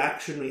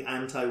reactionary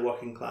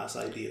anti-working class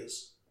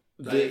ideas.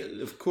 Right?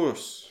 Of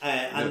course.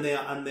 And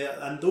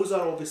those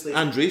are obviously...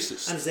 And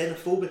racist. And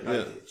xenophobic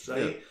ideas,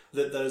 right? Yeah.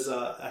 That there's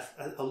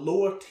a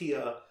lower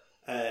tier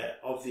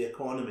of the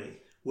economy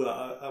where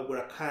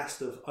a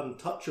caste of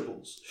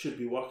untouchables should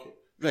be working.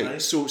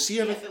 Right? So see...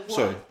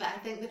 Sorry. But I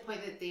think the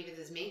point that David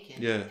is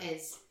making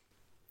is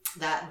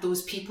that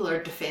those people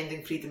are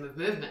defending freedom of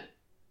movement.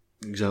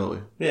 Exactly.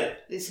 Yeah.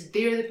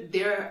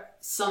 They're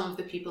some of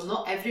the people,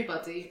 not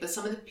everybody, but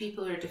some of the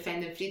people who are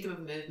defending freedom of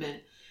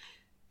movement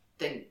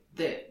think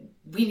that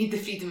we need the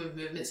freedom of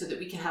movement so that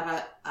we can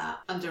have a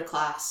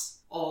underclass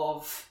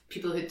of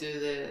people who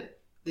do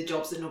the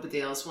jobs that nobody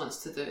else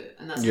wants to do,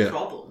 and that's the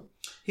problem.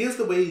 Here's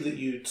the way that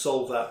you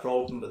solve that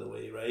problem, by the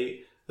way, right?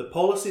 The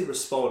policy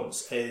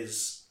response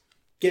is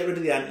get rid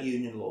of the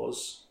anti-union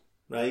laws,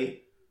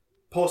 right?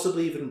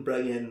 Possibly even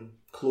bring in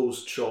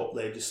closed shop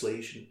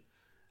legislation.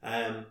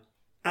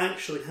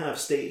 Actually have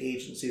state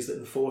agencies that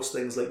enforce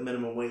things like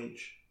minimum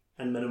wage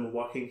and minimum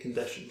working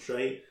conditions,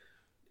 right?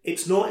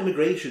 It's not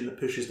immigration that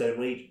pushes down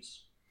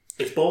wages.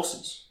 It's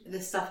bosses. The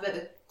stuff about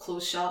the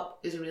closed shop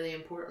is a really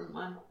important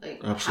one.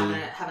 Like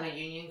having a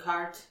union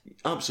card.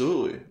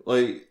 Absolutely.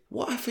 Like,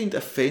 what I find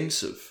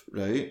offensive,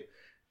 right,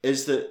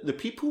 is that the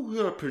people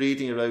who are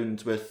parading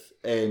around with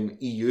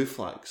EU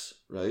flags,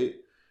 right,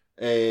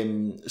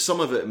 some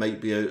of it might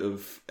be out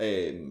of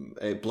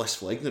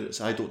blissful ignorance,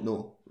 I don't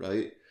know,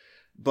 right?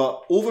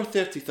 But over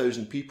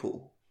 30,000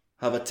 people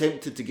have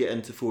attempted to get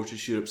into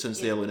Fortress Europe since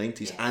the early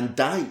 90s and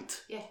died.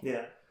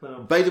 Yeah.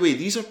 Well. By the way,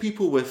 these are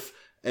people with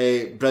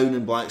brown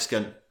and black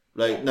skin,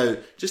 right? Yeah. Now,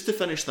 just to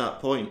finish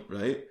that point,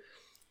 right?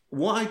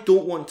 What I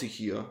don't want to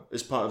hear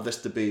as part of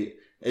this debate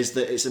is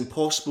that it's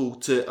impossible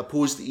to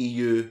oppose the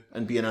EU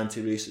and be an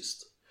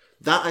anti-racist.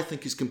 That, I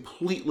think, is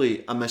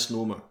completely a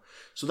misnomer.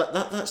 So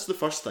that's the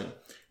first thing.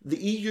 The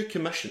EU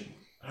Commission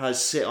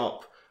has set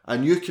up a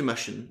new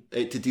commission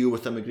to deal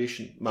with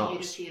immigration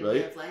matters. The European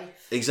right? way of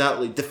life.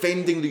 Exactly.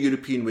 Defending the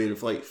European way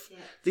of life. Yeah.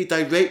 They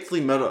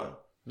directly mirror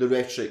the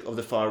rhetoric of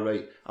the far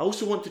right. I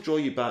also want to draw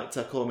you back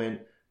to a comment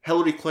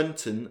Hillary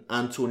Clinton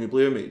and Tony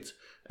Blair made.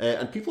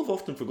 And people have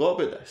often forgot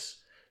about this.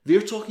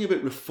 They're talking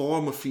about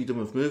reform of freedom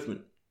of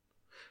movement.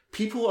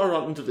 People are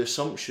under the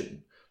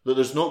assumption that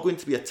there's not going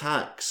to be a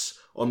tax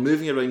on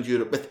moving around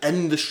Europe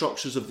within the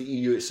structures of the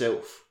EU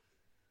itself.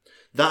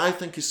 That, I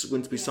think, is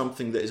going to be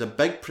something that is a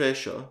big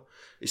pressure,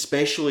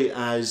 especially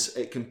as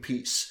it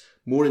competes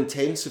more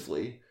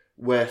intensively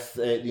with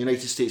the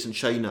United States and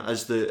China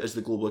as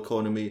the global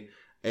economy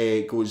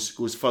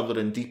goes further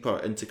and deeper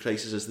into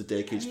crisis as the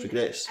decades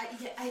progress.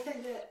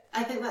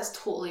 I think that's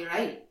totally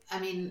right. I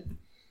mean,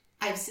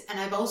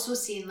 I've also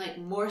seen like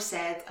more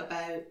said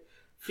about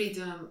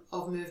freedom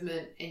of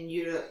movement in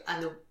Europe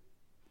and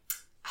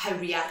how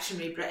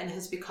reactionary Britain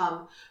has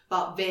become,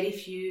 but very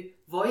few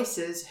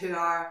voices who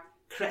are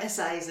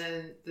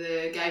criticising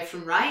the guy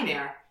from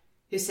Ryanair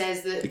who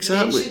says that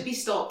men should be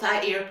stopped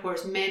at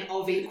airports, men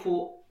of a,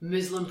 quote,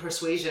 Muslim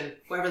persuasion,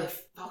 whatever the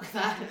fuck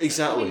that is.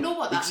 Exactly. Well, we know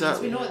what that means.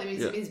 We know what that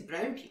means. Yeah. It means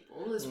brown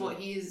people is what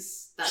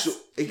he's... That's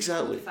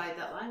codified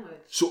that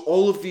language. So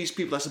all of these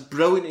people, that's a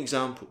brilliant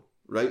example,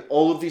 right?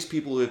 All of these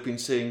people who have been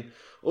saying,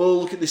 oh,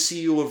 look at the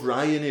CEO of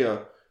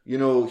Ryanair You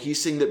know,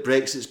 he's saying that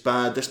Brexit's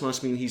bad. This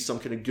must mean he's some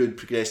kind of good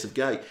progressive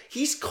guy.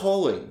 He's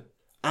calling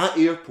at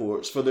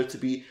airports for there to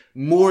be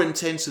more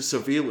intensive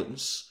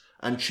surveillance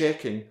and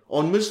checking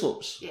on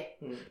Muslims. Yeah.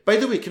 By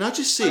the way, can I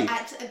just say...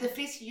 Actually, the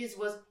phrase he used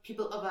was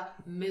people of a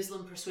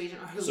Muslim persuasion.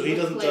 Or who so he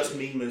doesn't like, just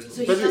mean Muslims.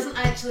 So he doesn't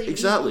actually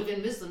exactly. mean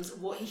even Muslims.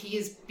 What he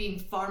is being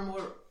far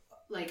more,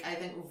 like, I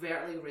think,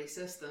 overtly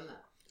racist than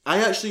that. I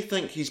actually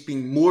think he's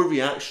been more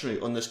reactionary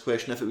on this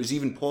question, if it was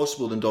even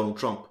possible, than Donald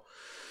Trump.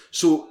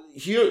 So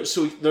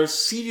there's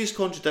serious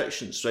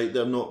contradictions, right?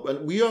 They're not,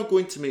 and we are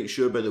going to make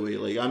sure, by the way,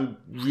 like, I'm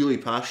really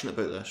passionate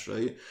about this,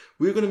 right?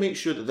 We're going to make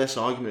sure that this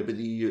argument about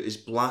the EU is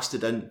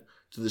blasted in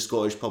to the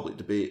Scottish public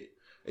debate.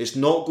 It's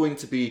not going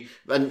to be,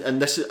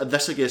 and this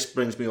I guess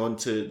brings me on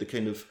to the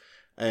kind of,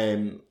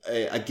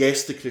 I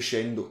guess the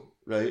crescendo,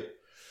 right?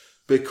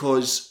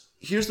 Because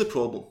here's the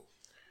problem.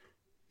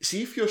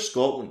 See, if you're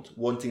Scotland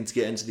wanting to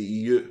get into the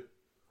EU,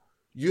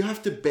 you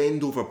have to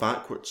bend over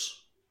backwards.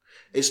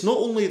 It's not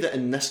only that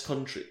in this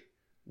country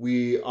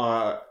we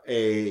are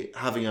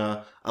having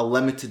a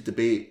limited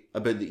debate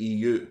about the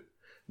EU.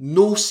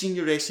 No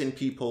senior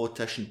SNP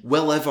politician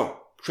will ever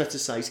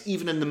criticise,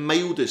 even in the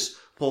mildest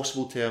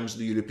possible terms,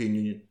 the European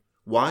Union.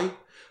 Why?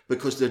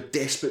 Because they're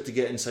desperate to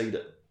get inside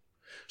it.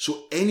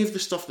 So any of the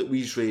stuff that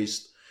we've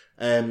raised,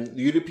 the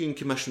European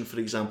Commission, for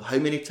example, how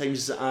many times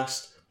is it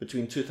asked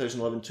between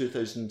 2011 and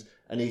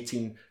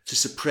 2018 to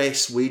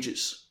suppress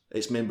wages,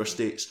 its member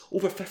states?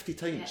 Over 50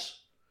 times.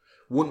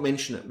 Yeah. Won't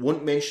mention it.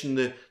 Won't mention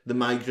the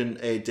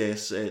migrant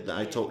deaths that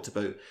I talked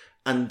about.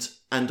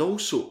 And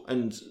also,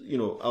 and you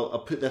know, I'll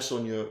put this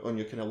on your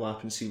kind of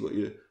lap and see what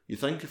you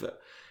think of it,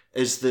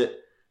 is that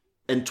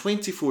in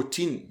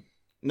 2014,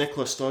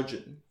 Nicola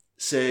Sturgeon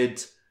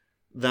said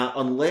that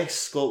unless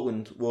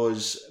Scotland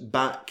was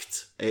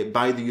backed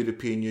by the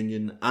European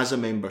Union as a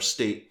member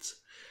state,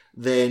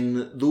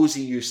 then those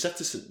EU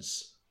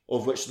citizens,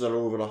 of which there are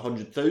over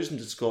 100,000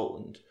 in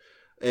Scotland,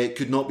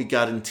 could not be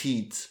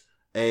guaranteed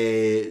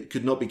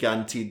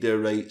their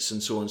rights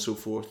and so on and so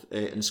forth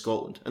in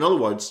Scotland. In other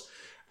words,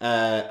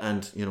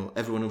 and you know,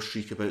 everyone will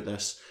shriek about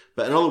this,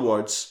 but in other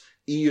words,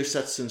 EU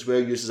citizens were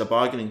used as a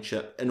bargaining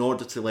chip in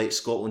order to let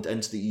Scotland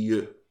into the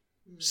EU.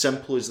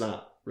 Simple as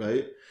that,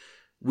 right?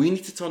 We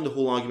need to turn the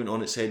whole argument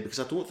on its head, because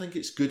I don't think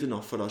it's good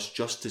enough for us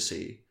just to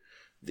say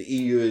the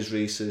EU is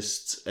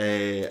racist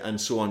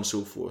and so on and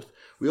so forth.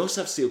 We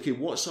also have to say, okay,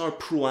 what's our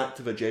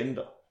proactive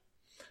agenda?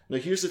 Now,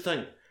 here's the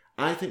thing.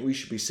 I think we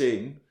should be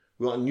saying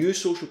we want a new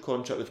social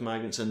contract with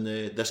migrants in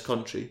this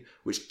country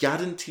which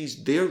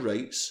guarantees their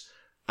rights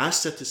as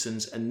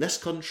citizens in this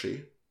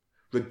country,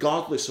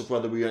 regardless of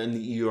whether we are in the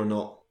EU or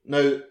not.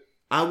 Now,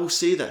 I will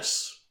say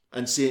this,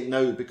 and say it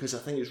now, because I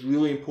think it's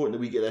really important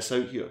that we get this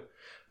out here.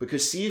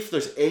 Because see if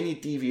there's any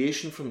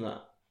deviation from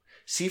that.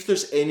 See if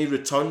there's any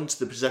return to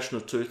the position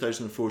of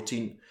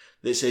 2014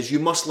 that says you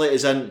must let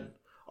us in,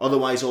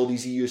 otherwise all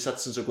these EU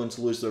citizens are going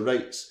to lose their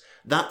rights.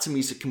 That to me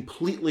is a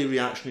completely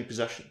reactionary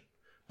position,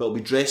 but it'll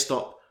be dressed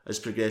up as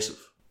progressive.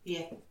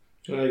 Yeah.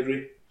 I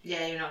agree.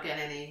 Yeah, you're not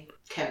getting any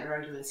counter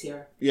arguments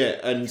here. Yeah,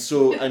 and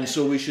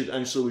so we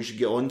should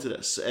get on to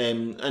this.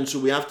 And so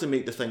we have to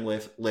make the thing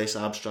less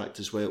abstract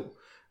as well.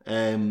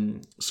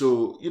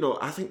 So, you know,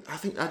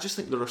 I just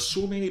think there are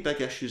so many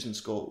big issues in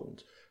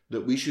Scotland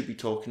that we should be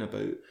talking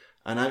about,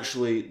 and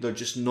actually they're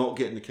just not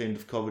getting the kind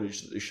of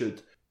coverage that they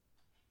should.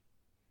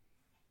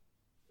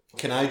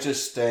 Can I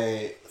just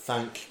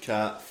thank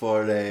Kat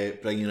for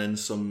bringing in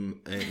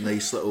some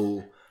nice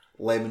little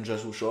lemon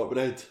drizzle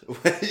shortbread,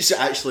 which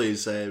actually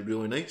is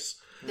really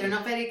nice. They're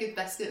not very good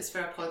biscuits for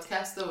a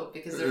podcast though,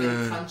 because they're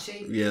very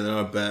crunchy. Yeah, they're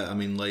a bit, I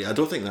mean, like, I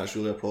don't think that's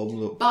really a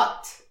problem though.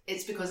 But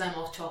it's because I'm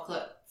off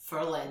chocolate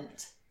for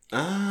Lent.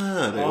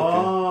 Ah,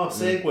 right,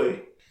 okay.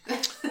 Segue.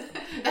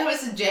 That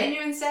was a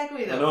genuine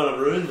segue though. I know, and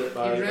I've ruined it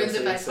by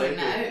pointing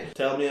it out.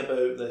 Tell me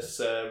about this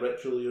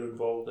ritual you're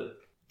involved in.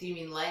 Do you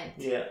mean Lent?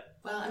 Yeah.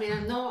 Well, I mean,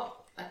 I'm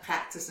not a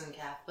practicing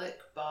Catholic,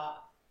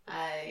 but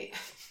I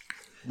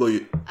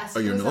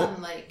suppose not?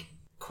 I'm like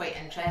quite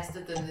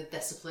interested in the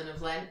discipline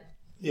of Lent.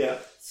 Yeah.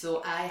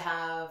 So I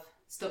have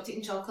stopped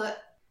eating chocolate,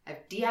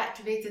 I've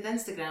deactivated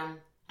Instagram,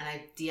 and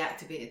I've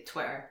deactivated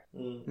Twitter.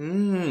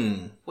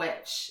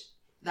 Which,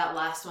 that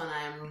last one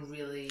I am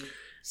really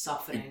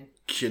suffering.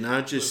 Can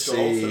I just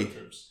say...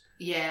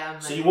 Yeah.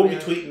 So you won't be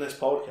tweeting this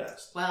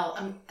podcast? Well,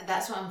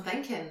 that's what I'm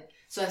thinking.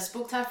 So I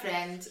spoke to a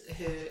friend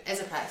who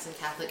is a practicing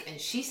Catholic, and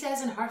she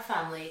says in her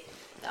family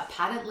that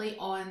apparently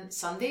on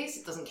Sundays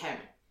it doesn't count.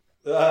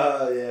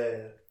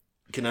 Yeah.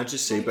 Can I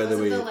just say, by the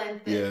way... Because of the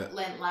length that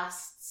Lent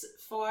lasts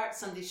for,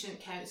 Sundays shouldn't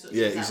count, so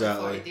it's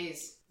exactly 40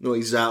 days. No,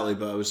 exactly,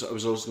 but I was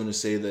also going to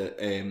say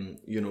that,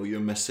 you know,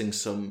 you're missing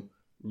some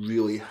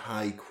really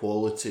high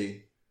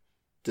quality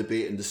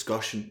debate and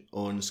discussion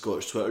on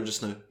Scottish Twitter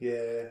just now.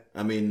 Yeah.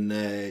 I mean,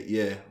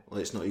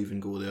 let's not even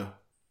go there.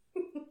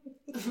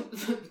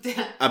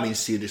 I mean,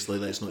 seriously,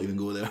 let's not even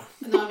go there.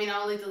 No, I mean, I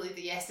only deleted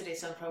it yesterday,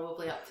 so I'm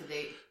probably up to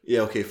date.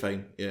 Yeah, okay,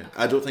 fine. Yeah. Okay.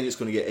 I don't think it's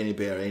going to get any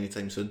better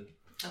anytime soon.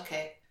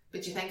 Okay.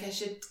 But do you think I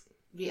should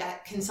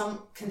react? Can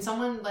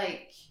someone,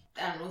 like,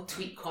 I don't know,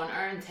 tweet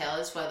Connor and tell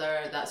us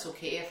whether that's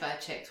okay if I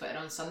check Twitter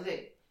on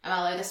Sunday. Am I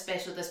allowed a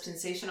special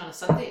dispensation on a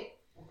Sunday?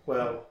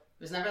 Well,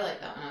 it was never like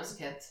that when I was a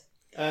kid.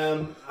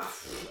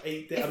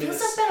 It feels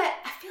a bit.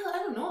 I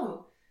don't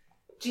know.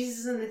 Jesus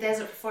is in the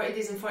desert for 40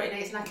 days and 40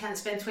 nights, and I can't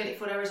spend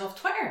 24 hours off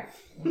Twitter.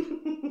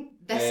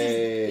 This is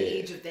the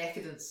age of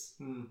decadence.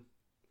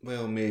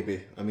 Well,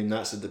 maybe. I mean,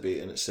 that's a debate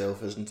in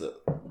itself, isn't it?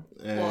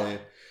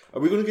 Are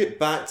we going to get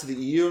back to the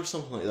EU or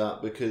something like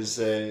that? Because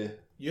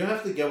you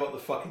have to give up the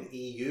fucking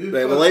EU.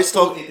 Right. Well, let's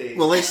talk.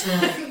 Well, let's.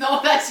 No,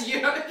 that's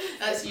your.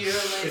 That's your.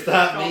 Is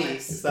that me?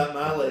 Is that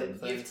my line?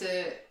 You have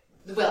to.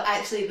 Well,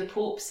 actually, the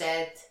Pope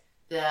said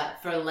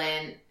that for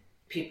Lent,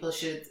 people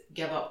should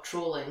give up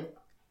trolling.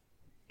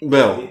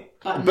 Well,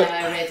 but now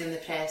I read in the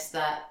press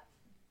that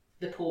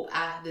the Pope,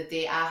 the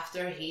day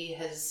after he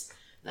has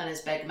done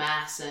his big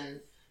mass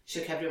and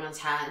shook everyone's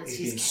hands,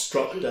 he's been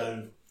struck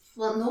down.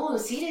 Well, no,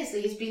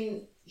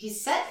 seriously, he's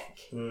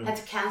sick. Had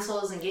to cancel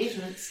his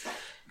engagements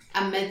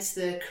amidst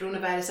the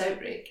coronavirus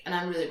outbreak, and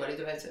I'm really worried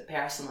about it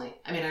personally.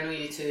 I mean, I know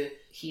you two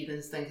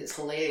heathens think it's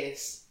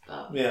hilarious,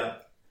 but yeah.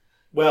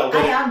 Well,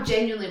 I am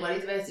genuinely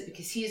worried about it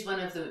because he is one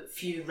of the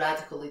few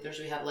radical leaders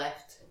we have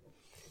left.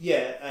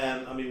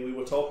 Yeah, I mean, we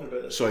were talking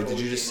about this. Sorry, did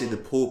you just say the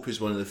Pope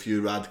is one of the few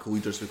radical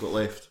leaders we've got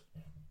left?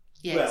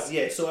 Yes. Well,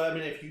 yeah, so I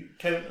mean, if you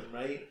count them,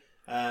 right?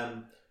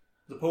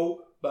 The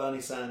Pope, Bernie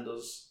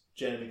Sanders,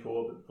 Jeremy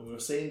Corbyn, and we were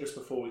saying just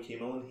before we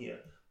came on here,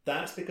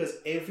 that's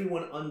because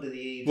everyone under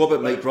the age... What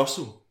about Mike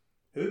Russell?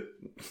 Who?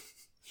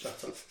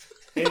 Shut up.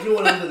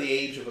 Everyone under the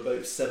age of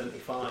about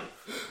 75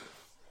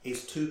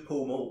 is too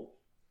pomo.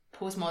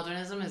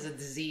 Postmodernism is a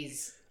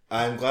disease.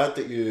 I'm glad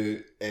that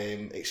you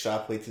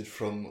extrapolated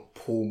from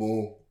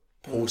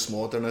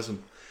postmodernism.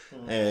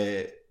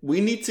 We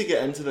need to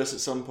get into this at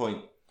some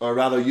point, or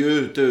rather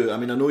you do. I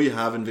mean, I know you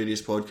have in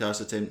various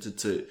podcasts attempted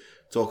to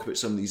talk about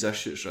some of these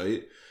issues,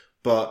 right?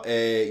 But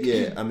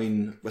yeah, I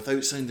mean,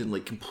 without sounding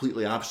like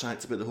completely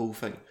abstract about the whole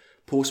thing,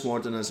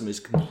 postmodernism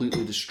is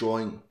completely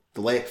destroying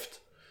the left.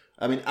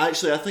 I mean,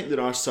 actually, I think there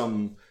are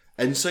some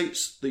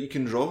insights that you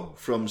can draw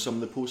from some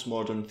of the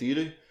postmodern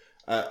theory.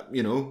 But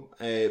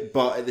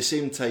at the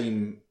same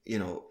time,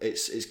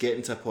 it's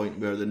getting to a point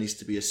where there needs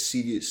to be a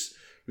serious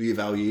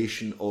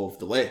reevaluation of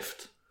the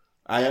left.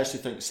 I actually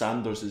think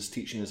Sanders is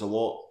teaching us a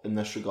lot in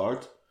this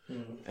regard.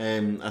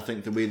 I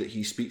think the way that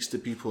he speaks to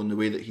people and the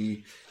way that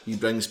he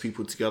brings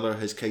people together,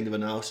 his kind of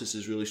analysis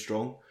is really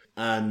strong.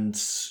 And,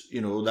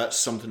 that's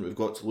something we've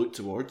got to look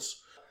towards.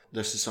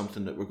 This is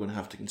something that we're going to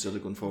have to consider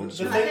going forward. I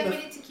think we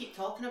need to keep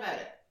talking about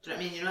it. Do you know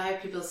what I mean? You know how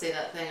people say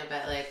that thing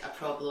about like a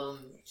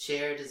problem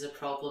shared is a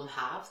problem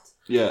halved?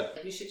 Yeah.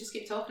 We should just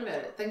keep talking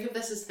about it. Think of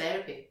this as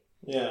therapy.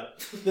 Yeah.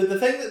 The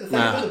thing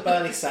about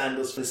Bernie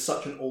Sanders is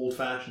such an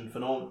old-fashioned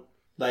phenomenon.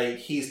 Like,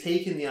 he's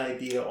taken the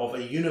idea of a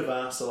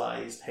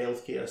universalised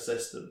healthcare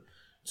system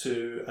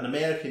to an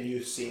American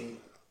youth scene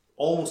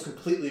almost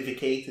completely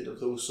vacated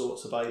of those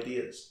sorts of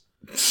ideas.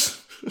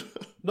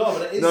 No,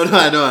 but it is... No,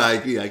 I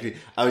agree.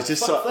 I was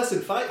just...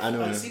 Listen, I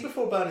know. See,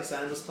 before Bernie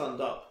Sanders turned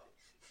up,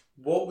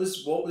 what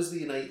was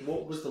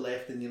the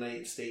left in the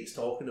United States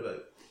talking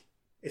about?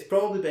 It's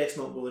probably best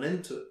not going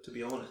into it, to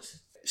be honest.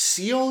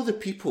 See all the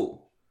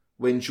people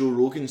when Joe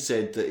Rogan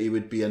said that he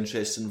would be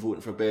interested in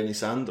voting for Bernie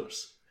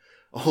Sanders.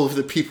 All of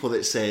the people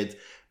that said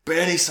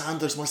Bernie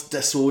Sanders must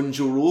disown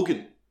Joe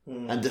Rogan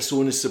and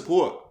disown his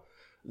support.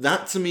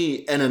 That, to me,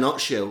 in a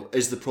nutshell,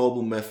 is the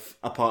problem with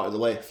a part of the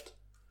left.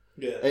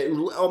 Yeah.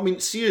 I mean,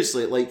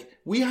 seriously, like,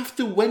 we have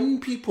to win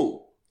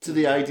people to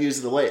the ideas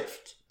of the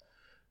left.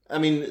 I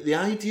mean, the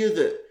idea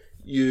that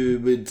you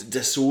would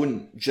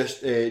disown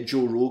just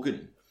Joe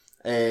Rogan,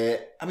 I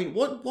mean,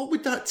 what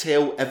would that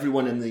tell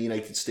everyone in the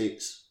United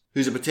States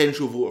who's a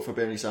potential voter for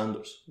Bernie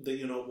Sanders? That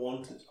you're not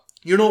wanted.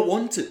 You're not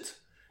wanted.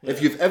 Yeah.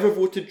 If you've ever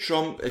voted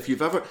Trump, if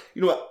you've ever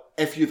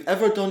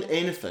done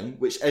anything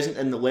which isn't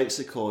in the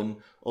lexicon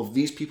of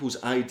these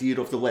people's idea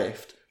of the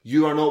left,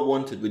 you are not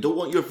wanted. We don't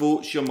want your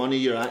votes, your money,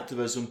 your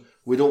activism.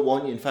 We don't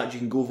want you. In fact, you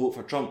can go vote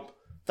for Trump.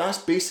 That's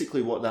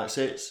basically what that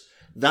says.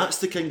 That's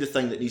the kind of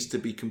thing that needs to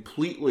be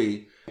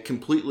completely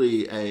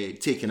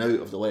taken out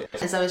of the left.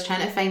 As I was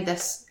trying to find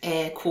this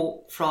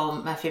quote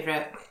from my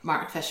favourite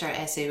Mark Fisher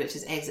essay, which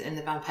is Exiting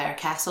the Vampire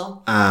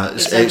Castle.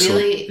 It's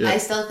excellent. I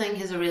still think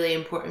is a really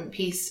important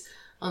piece,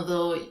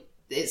 although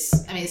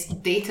it's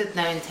dated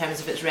now in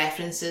terms of its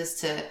references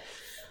to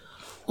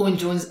Owen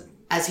Jones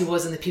as he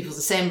was in the People's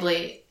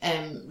Assembly,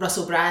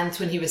 Russell Brand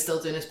when he was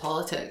still doing his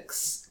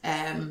politics,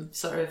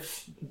 sort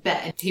of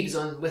bit he was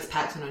on with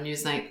Paxman on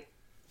Newsnight.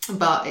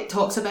 But the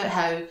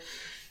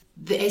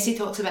essay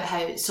talks about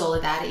how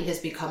solidarity has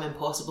become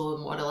impossible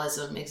and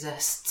moralism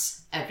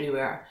exists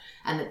everywhere,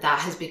 and that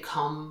has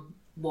become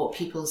what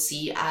people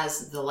see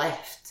as the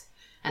left,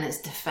 and it's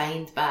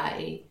defined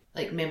by,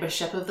 like,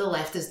 membership of the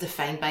left is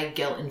defined by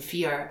guilt and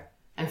fear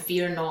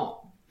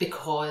not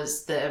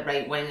because the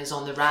right wing is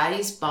on the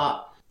rise,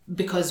 but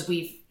because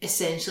we've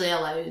essentially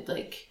allowed,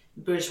 like,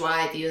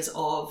 bourgeois ideas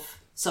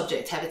of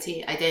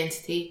subjectivity,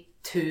 identity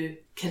to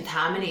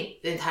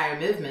contaminate the entire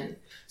movement.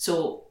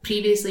 So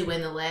previously,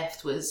 when the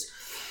left was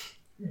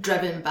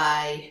driven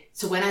by,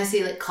 so when I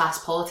say like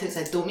class politics,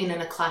 I don't mean in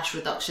a class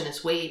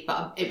reductionist way,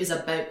 but it was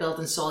about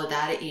building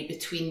solidarity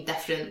between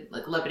different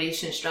like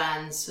liberation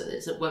strands, so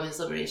it's like women's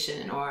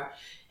liberation or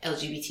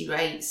LGBT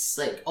rights,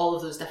 like all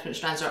of those different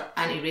strands, or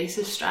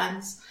anti-racist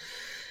strands.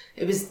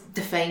 It was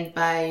defined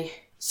by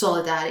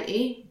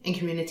solidarity and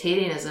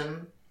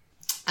communitarianism,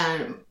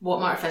 and what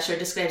Mark Fisher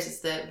describes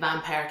as the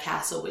vampire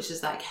castle, which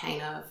is that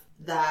kind of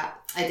that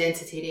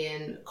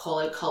identitarian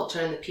call-out culture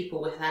and the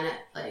people within it,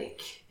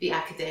 like the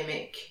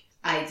academic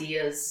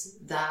ideas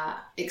that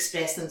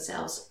express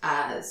themselves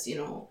as, you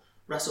know,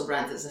 Russell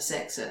Brand is a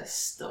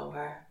sexist,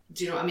 or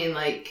do you know what I mean?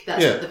 Like,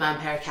 that's what the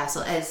vampire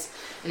castle is.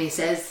 And he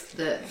says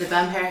that the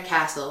vampire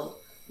castle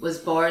was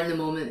born the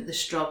moment the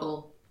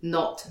struggle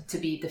not to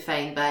be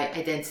defined by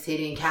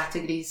identitarian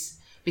categories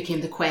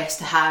became the quest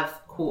to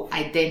have, quote,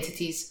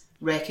 identities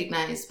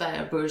recognised by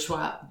a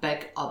bourgeois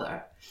big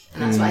other.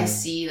 And that's what I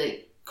see,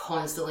 like,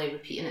 constantly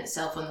repeating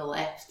itself on the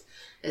left,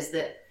 is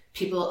that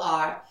people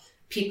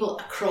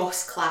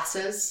across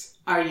classes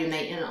are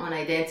uniting on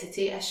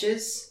identity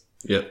issues,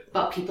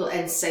 but people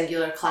in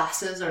singular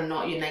classes are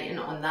not uniting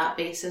on that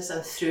basis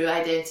and through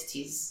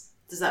identities.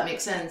 Does that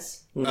make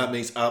sense? That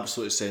makes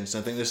absolute sense.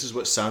 I think this is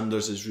what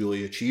Sanders is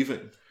really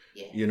achieving.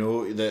 You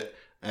know, that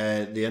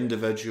the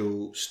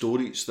individual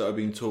stories that are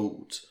being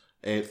told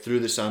through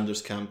the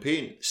Sanders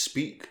campaign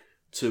speak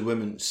to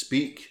women,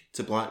 speak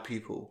to black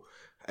people,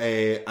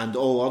 and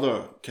all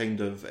other kind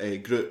of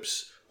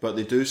groups, but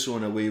they do so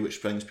in a way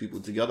which brings people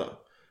together.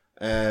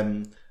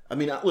 I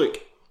mean,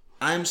 look,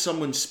 I'm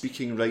someone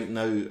speaking right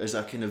now as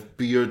a kind of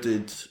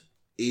bearded,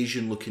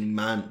 Asian-looking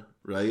man,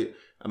 right?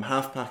 I'm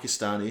half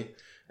Pakistani,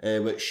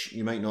 which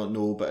you might not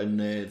know, but in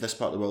this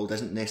part of the world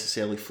isn't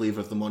necessarily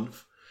flavour of the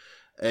month.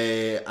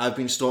 I've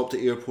been stopped at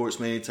airports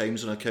many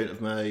times on account of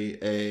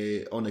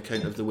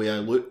the way I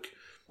look.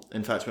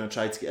 In fact, when I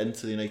tried to get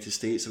into the United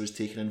States, I was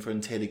taken in for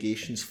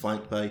interrogations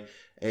flanked by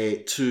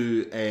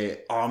two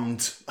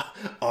armed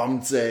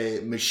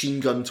machine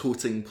gun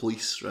toting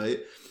police, right?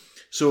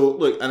 So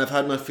look, and I've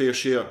had my fair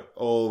share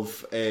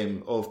of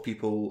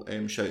people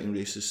shouting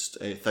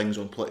racist things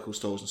on political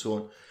stalls and so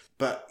on.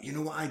 But you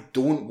know what I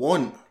don't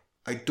want?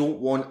 I don't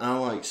want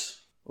allies.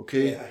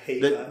 Okay, I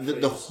hate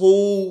that the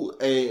whole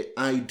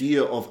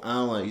idea of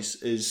allies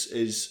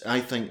is I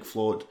think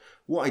flawed.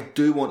 What I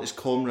do want is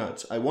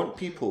comrades. I want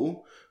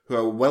people who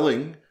are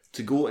willing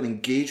to go and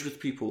engage with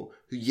people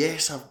who,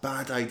 yes, have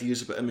bad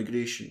ideas about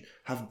immigration,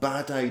 have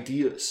bad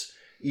ideas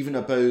even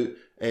about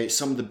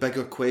some of the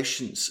bigger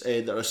questions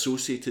that are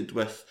associated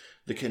with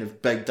the kind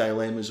of big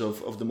dilemmas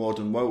of the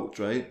modern world,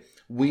 right?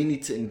 We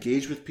need to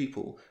engage with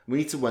people. We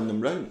need to win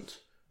them round.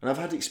 And I've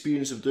had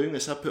experience of doing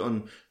this. I put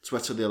on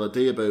Twitter the other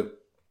day about,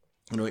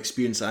 you know,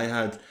 experience I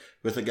had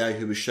with a guy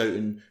who was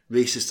shouting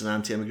racist and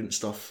anti-immigrant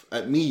stuff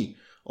at me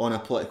on a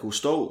political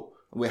stall.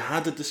 And we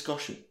had a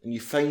discussion, and you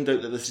find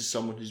out that this is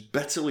someone who's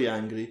bitterly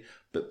angry,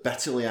 but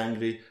bitterly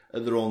angry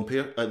at the wrong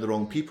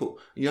people.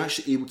 And you're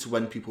actually able to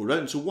win people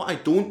round. So what I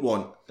don't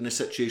want in a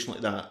situation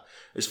like that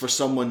is for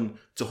someone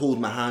to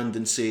hold my hand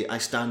and say, I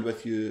stand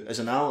with you as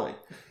an ally.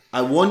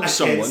 I want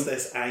someone,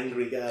 this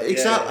angry guy.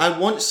 Exactly. I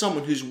want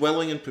someone who's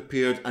willing and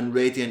prepared and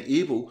ready and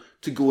able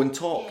to go and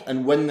talk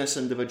and win this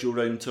individual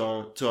round to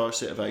our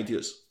set of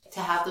ideas. To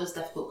have those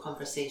difficult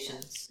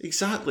conversations.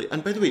 Exactly.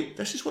 And by the way,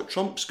 this is what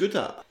Trump's good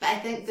at. But I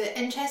think the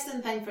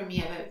interesting thing for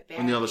me about Bernie,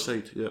 on the other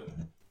side,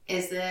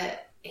 is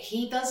that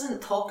he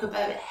doesn't talk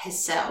about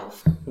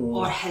himself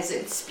or his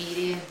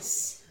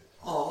experience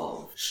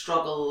of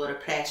struggle or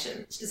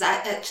oppression.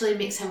 That actually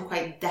makes him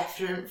quite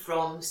different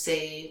from,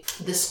 say,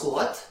 the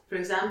Squad, for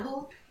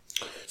example.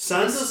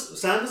 Sanders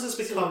has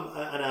become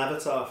an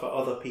avatar for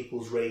other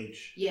people's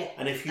rage. Yeah.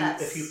 And if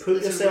you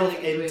put yourself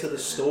really into the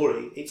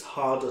story, it's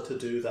harder to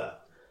do that.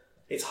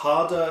 It's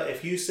harder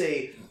if you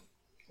say,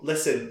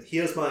 listen,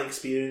 here's my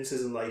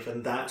experiences in life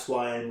and that's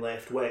why I'm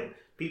left-wing.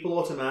 People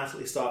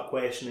automatically start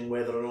questioning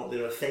whether or not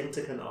they're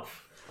authentic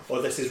enough,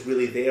 or this is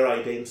really their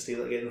identity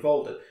that they get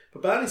involved in.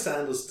 But Bernie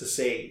Sanders to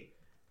say,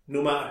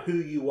 no matter who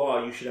you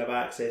are, you should have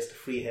access to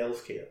free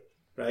healthcare,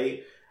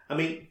 right? I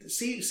mean,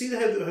 see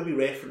how we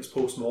reference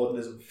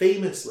postmodernism.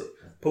 Famously,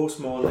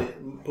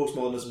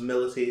 postmodernism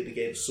militated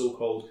against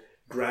so-called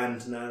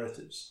grand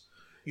narratives.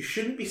 You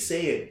shouldn't be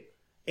saying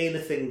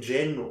anything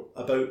general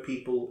about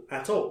people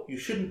at all. You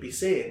shouldn't be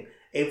saying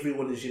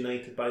everyone is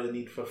united by the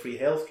need for free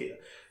healthcare.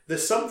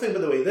 There's something, by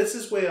the way, this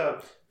is where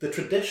the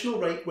traditional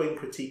right-wing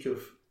critique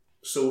of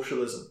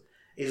socialism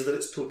is that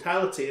it's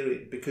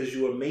totalitarian because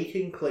you are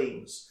making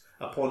claims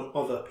upon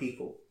other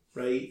people,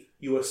 right?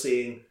 You are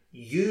saying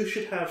you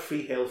should have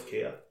free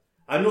healthcare.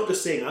 I'm not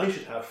just saying I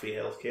should have free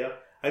healthcare.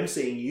 I'm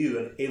saying you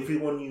and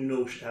everyone you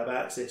know should have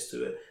access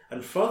to it.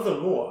 And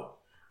furthermore,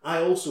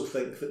 I also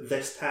think that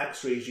this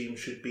tax regime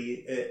should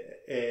be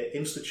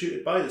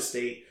instituted by the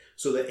state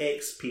so that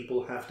X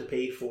people have to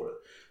pay for it.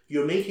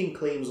 You're making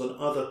claims on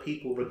other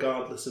people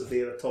regardless of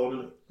their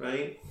autonomy,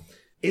 right?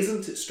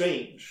 Isn't it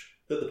strange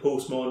that the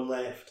postmodern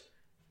left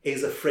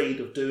is afraid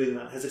of doing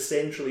that, has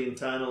essentially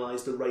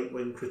internalised a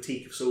right-wing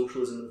critique of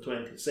socialism in the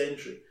 20th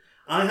century?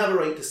 I have a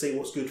right to say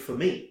what's good for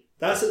me.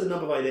 That's at the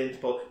nub of identity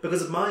politics.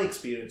 Because of my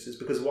experiences,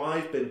 because of what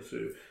I've been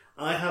through,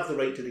 I have the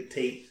right to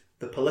dictate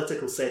the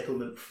political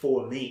settlement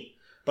for me.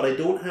 But I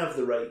don't have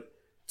the right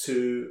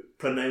to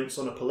pronounce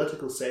on a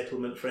political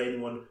settlement for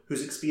anyone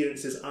whose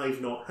experiences I've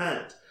not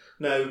had.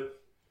 Now,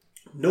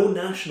 no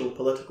national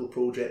political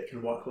project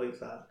can work like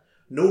that.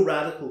 No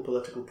radical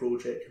political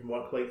project can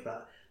work like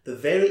that. The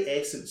very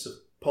essence of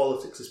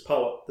politics is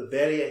power. The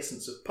very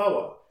essence of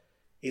power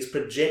is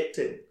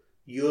projecting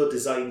your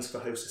designs for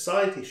how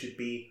society should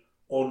be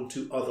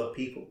onto other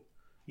people.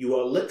 You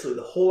are literally,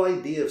 the whole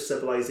idea of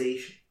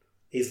civilization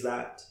is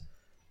that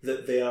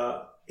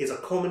there is a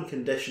common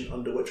condition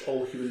under which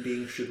all human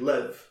beings should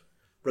live,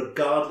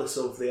 regardless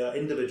of their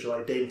individual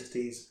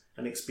identities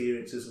and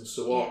experiences and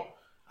so on.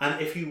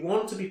 And if you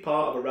want to be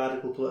part of a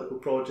radical political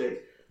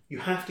project, you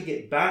have to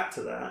get back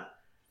to that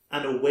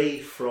and away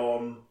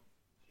from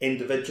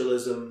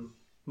individualism,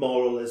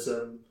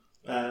 moralism,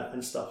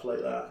 and stuff like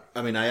that.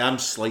 I mean, I am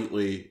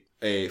slightly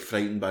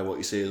frightened by what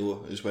you say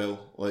though, as well.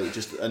 Like,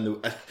 just and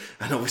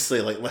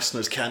obviously, like,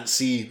 listeners can't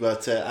see,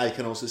 but I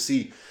can also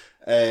see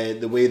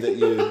the way that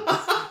you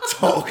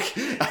talk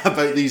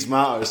about these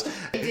matters.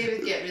 We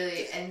do get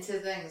really into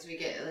things. We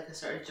get like a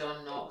sort of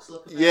John Knox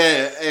look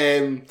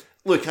about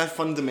Look, I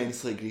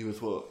fundamentally agree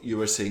with what you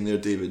were saying there,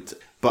 David.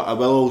 But I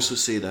will also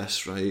say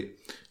this, right?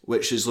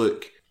 Which is,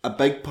 look, a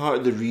big part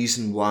of the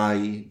reason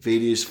why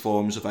various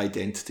forms of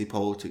identity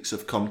politics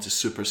have come to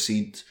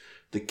supersede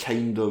the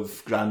kind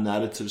of grand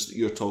narratives that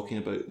you're talking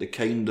about, the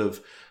kind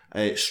of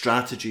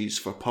strategies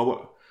for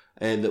power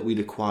that we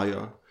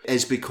require,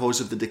 is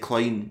because of the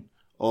decline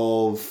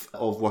of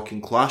working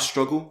class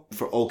struggle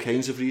for all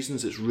kinds of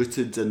reasons. It's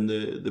rooted in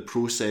the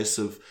process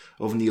of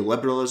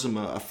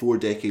neoliberalism, a 4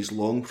 decades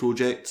long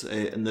project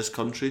in this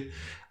country.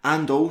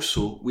 And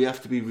also, we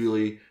have to be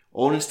really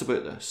honest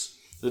about this,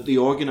 that the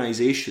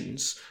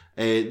organisations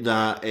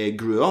that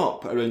grew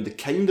up around the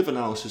kind of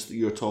analysis that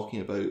you're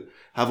talking about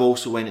have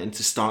also went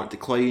into stark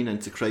decline,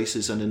 into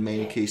crisis, and in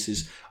many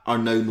cases are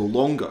now no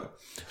longer.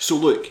 So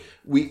look,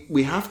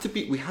 we have to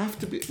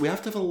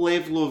have a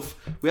level of,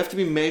 we have to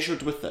be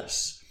measured with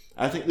this.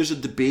 I think there's a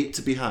debate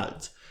to be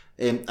had.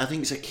 I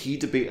think it's a key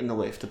debate on the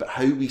left about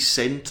how we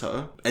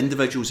centre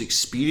individuals'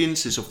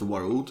 experiences of the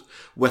world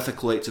with a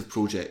collective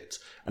project.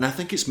 And I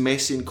think it's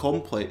messy and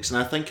complex. And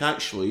I think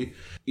actually,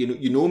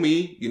 you know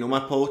me, you know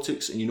my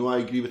politics, and you know I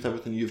agree with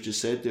everything you've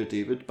just said there,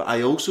 David. But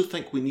I also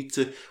think we need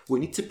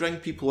to bring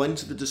people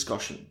into the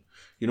discussion.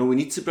 We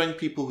need to bring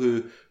people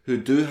who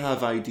do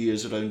have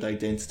ideas around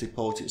identity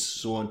politics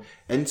and so on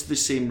into the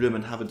same room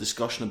and have a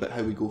discussion about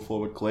how we go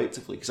forward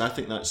collectively, because I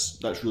think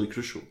that's really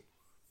crucial.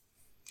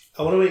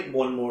 I want to make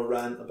one more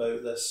rant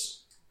about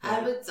this.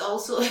 I would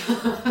also...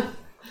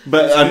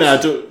 But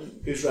I don't...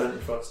 Who's ranting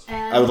first?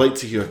 I would like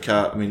to hear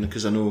Kat,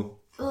 because I know...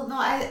 Well, no,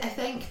 I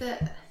think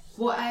that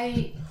what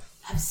I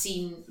have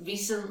seen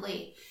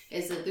recently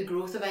is that the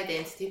growth of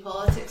identity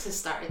politics has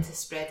started to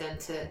spread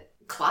into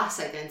class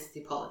identity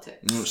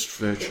politics. That's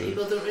very true.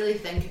 People don't really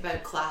think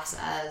about class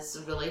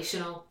as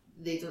relational.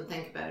 They don't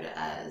think about it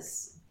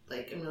as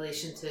like in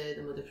relation to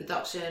the mode of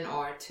production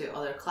or to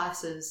other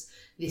classes.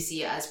 They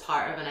see it as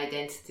part of an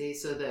identity,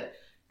 so that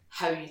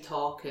how you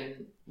talk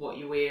and what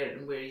you wear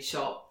and where you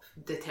shop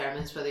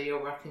determines whether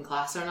you're working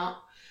class or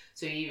not.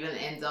 So you even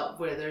end up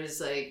where there's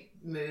like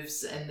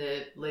moves in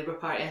the Labour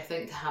Party, I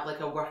think, to have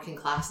like a working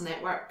class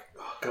network.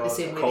 Oh God, the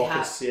same way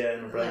caucus, they have,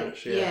 in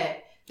British,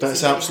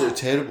 That's absolutely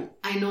terrible.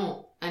 I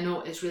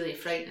know, it's really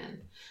frightening.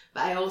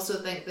 But I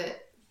also think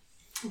that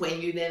when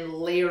you then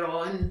layer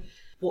on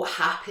what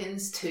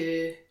happens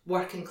to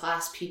working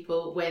class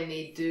people when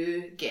they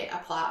do get a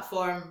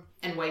platform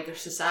in wider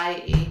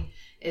society,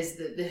 is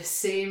that the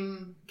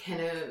same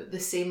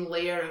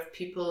layer of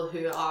people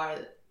who are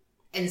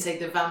inside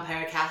the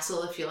vampire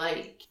castle, if you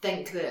like,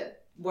 think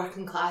that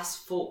working class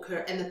folk who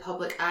are in the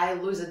public eye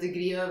lose a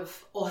degree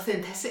of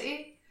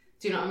authenticity.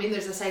 Do you know what I mean?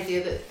 There's this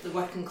idea that the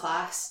working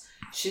class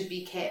should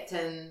be kept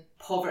in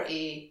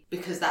poverty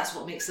because that's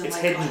what makes them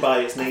hidden by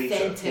its nature,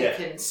 authentic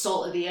and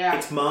salt of the earth.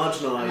 It's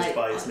marginalised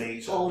by its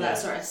nature. All that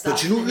sort of stuff.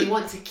 But you know, and they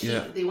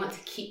want to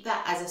keep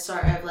that as a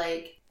sort of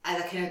like,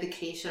 as a kind of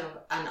indication of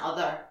an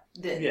other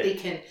that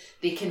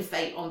they can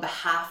fight on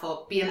behalf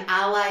of, be an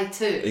ally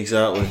to.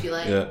 Exactly. If you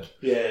like.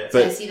 Yeah.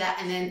 So I see that,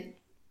 and then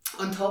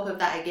on top of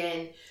that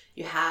again,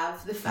 you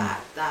have the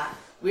fact that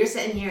we're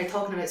sitting here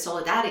talking about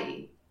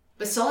solidarity.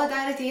 But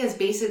solidarity has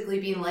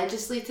basically been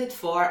legislated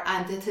for,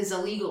 and it is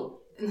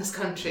illegal in this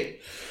country.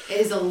 It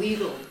is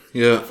illegal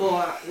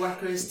for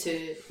workers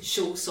to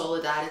show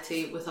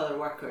solidarity with other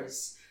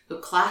workers. So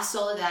class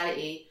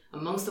solidarity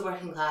amongst the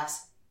working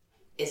class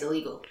is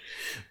illegal.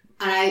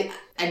 And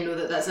I know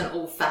that that's an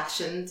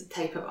old-fashioned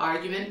type of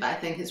argument, but I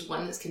think it's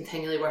one that's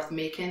continually worth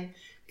making,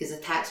 because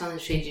attacks on the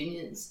trade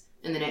unions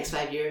in the next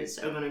 5 years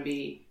are going to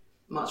be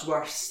much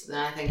worse than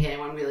I think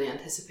anyone really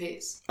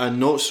anticipates. And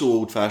not so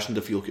old-fashioned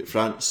if you look at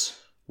France,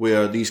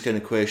 where these kind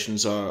of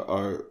questions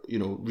are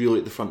really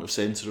at the front of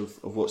centre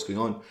of what's going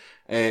on.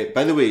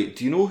 By the way,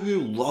 do you know who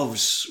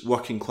loves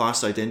working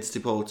class identity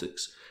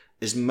politics?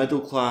 is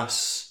middle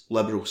class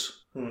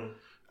liberals.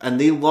 And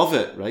they love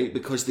it, right?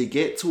 Because they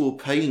get to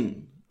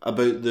opine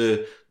about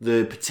the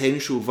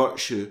potential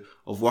virtue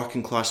of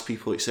working class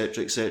people,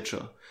 etc.,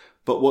 etc.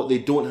 But what they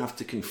don't have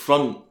to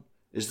confront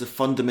is the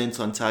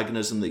fundamental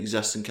antagonism that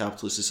exists in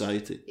capitalist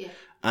society. Yeah.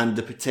 And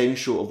the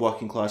potential of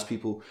working class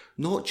people,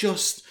 not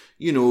just,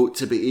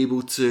 to be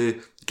able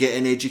to get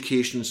an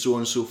education and so on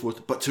and so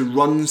forth, but to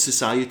run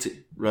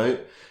society, right?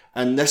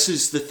 And this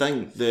is the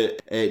thing that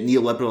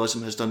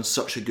neoliberalism has done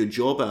such a good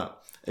job at,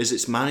 is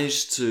it's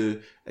managed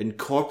to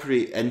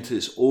incorporate into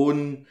its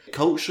own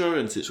culture,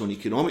 into its own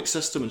economic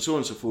system and so on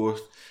and so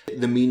forth,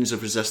 the means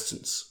of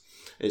resistance.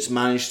 It's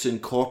managed to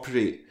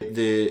incorporate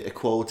the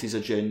equalities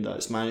agenda.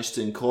 It's managed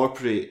to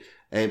incorporate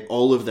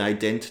all of the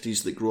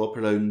identities that grow up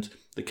around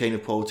the kind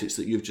of politics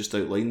that you've just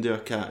outlined there,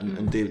 Kat,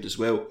 and David as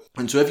well.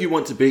 And so if you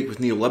want to break with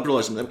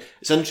neoliberalism,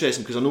 it's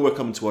interesting because I know we're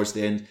coming towards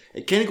the end.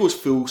 It kind of goes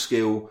full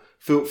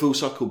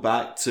circle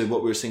back to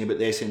what we were saying about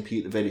the SNP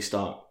at the very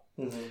start.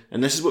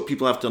 And this is what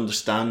people have to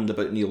understand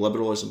about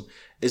neoliberalism,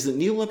 is that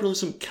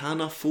neoliberalism can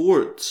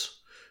afford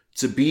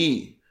to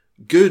be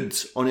good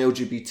on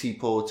LGBT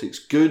politics,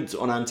 good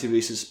on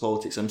anti-racist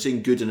politics. I'm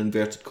saying good in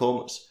inverted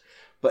commas.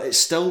 But it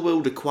still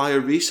will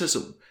require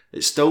racism.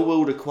 It still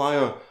will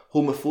require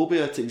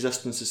homophobia to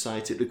exist in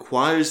society. It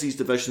requires these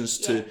divisions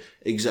to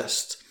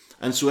exist.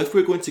 And so if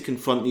we're going to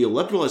confront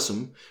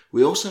neoliberalism,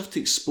 we also have to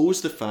expose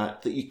the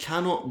fact that you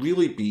cannot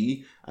really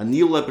be a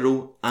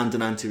neoliberal and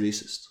an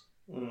anti-racist.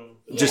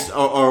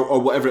 Or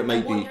whatever it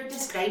might be. What you're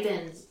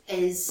describing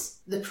is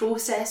the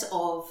process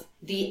of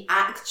the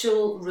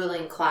actual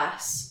ruling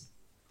class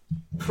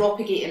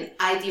propagating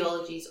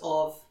ideologies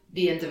of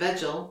the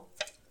individual,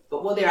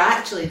 but what they're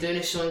actually doing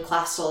is showing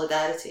class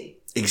solidarity.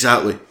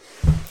 Exactly.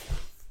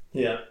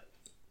 Yeah.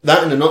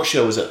 That in a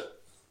nutshell is it,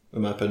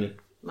 in my opinion.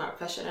 Mark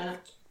Fisher in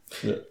it.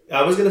 Yeah.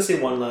 I was going to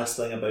say one last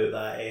thing about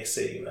that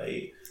essay,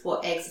 right?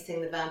 What,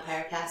 exiting the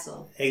vampire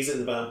castle?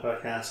 Exiting the vampire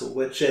castle,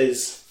 which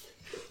is...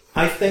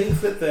 I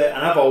think that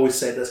and I've always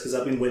said this because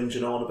I've been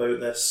whinging on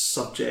about this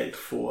subject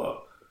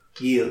for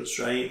years,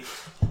 right?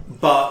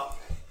 But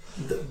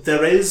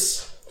there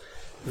is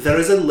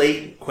a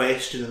latent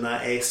question in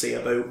that essay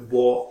about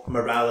what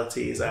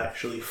morality is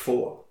actually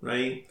for,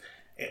 right?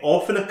 It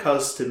often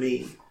occurs to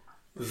me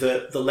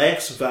that the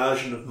left's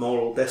version of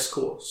moral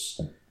discourse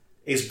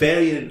is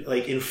very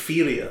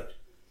inferior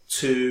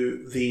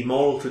to the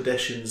moral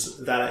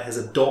traditions that it has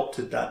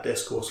adopted that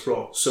discourse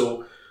from.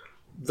 So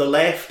the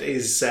left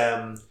is...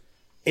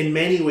 in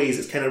many ways,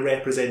 it's kind of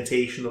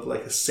representation of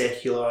like a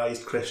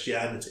secularized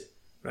Christianity,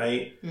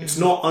 right? Mm-hmm. It's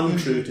not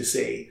untrue to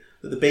say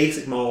that the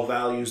basic moral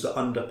values that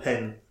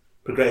underpin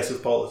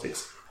progressive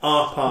politics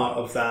are part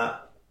of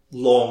that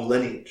long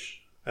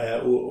lineage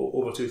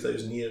over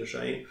 2,000 years,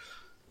 right?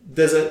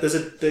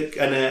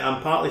 And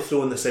I'm partly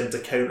throwing this in to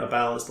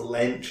counterbalance the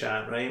Lent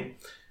chant, right?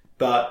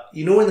 But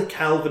in the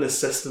Calvinist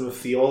system of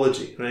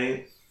theology,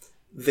 right,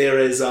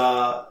 there's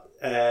a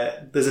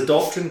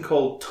doctrine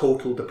called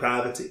total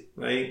depravity,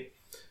 right?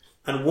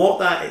 And what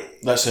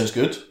that sounds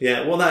good.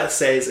 Yeah, what that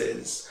says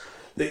is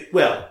that,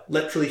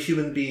 literally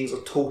human beings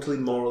are totally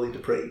morally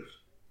depraved,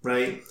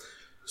 right?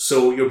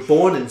 So you're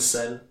born in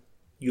sin,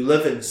 you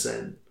live in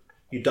sin,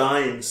 you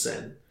die in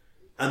sin,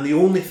 and the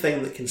only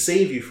thing that can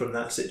save you from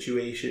that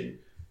situation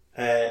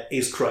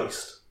is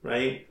Christ,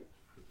 right?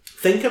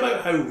 Think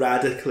about how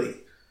radically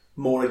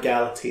more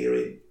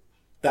egalitarian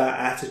that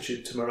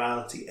attitude to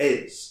morality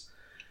is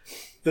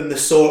than the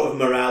sort of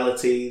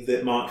morality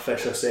that Mark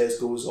Fisher says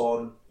goes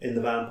on in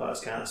the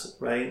Vampire's Castle,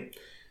 right?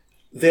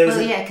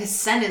 Because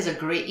sin is a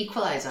great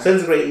equaliser.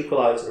 Sin's a great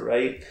equaliser,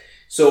 right?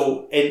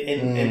 So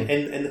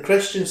in the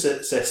Christian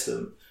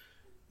system,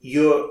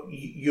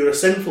 you're a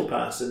sinful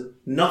person.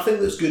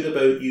 Nothing that's good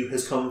about you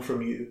has come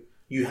from you.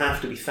 You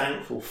have to be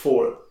thankful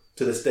for it,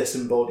 to this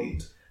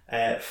disembodied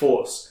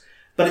force.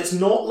 But it's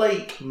not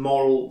like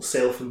moral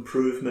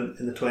self-improvement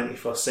in the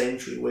 21st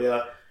century,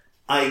 where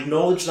I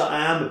acknowledge that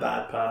I am a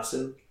bad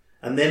person,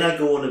 and then I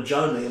go on a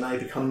journey and I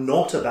become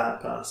not a bad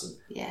person.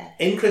 Yeah.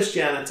 In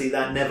Christianity,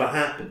 that never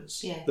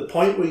happens. Yeah. The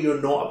point where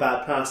you're not a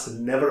bad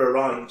person never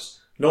arrives.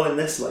 Not in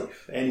this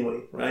life,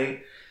 anyway,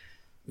 right?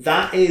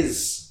 That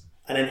is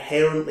an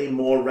inherently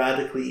more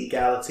radically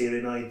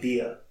egalitarian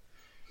idea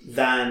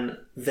than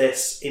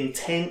this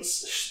intense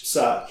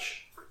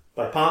search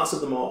by parts of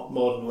the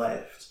modern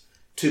left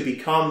to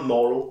become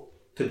moral,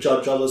 to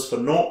judge others for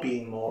not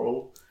being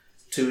moral,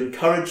 to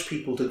encourage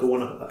people to go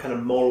on a kind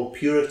of moral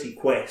purity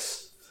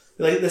quest.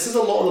 This is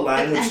a lot of the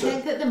language. I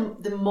think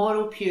that the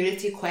moral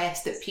purity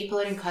quest that people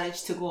are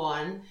encouraged to go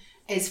on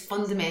is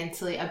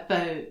fundamentally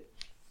about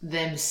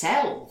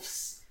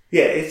themselves.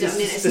 Yeah, it's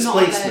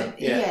displacement.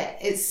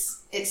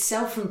 It's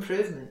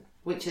self-improvement,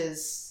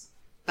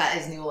 that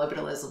is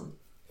neoliberalism.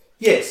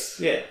 Yes,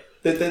 yeah.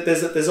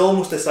 There's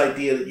almost this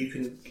idea that you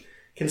can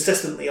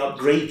consistently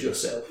upgrade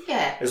yourself,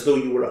 as though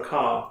you were a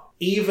car.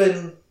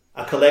 Even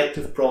a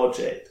collective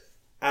project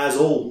as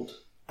old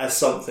as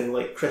something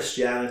like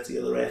Christianity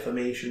or the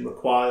Reformation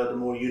required a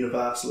more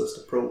universalist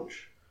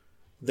approach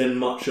than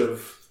much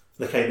of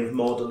the kind of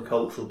modern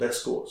cultural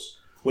discourse.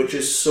 which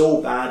is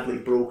so badly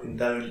broken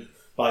down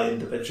by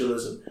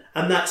individualism.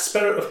 And that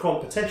spirit of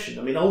competition,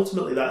 I mean,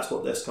 ultimately that's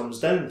what this comes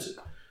down to.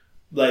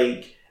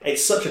 Like,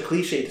 it's such a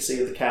cliche to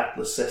say of the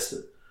capitalist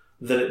system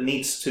that it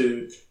needs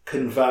to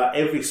convert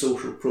every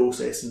social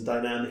process and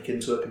dynamic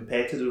into a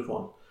competitive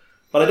one.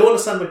 But I don't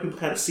understand why people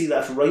can't see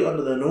that's right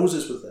under their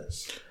noses with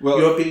this. Well,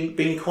 you're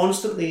being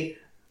constantly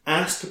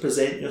asked to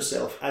present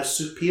yourself as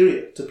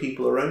superior to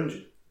people around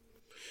you.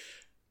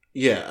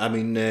 Yeah, I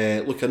mean,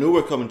 look, I know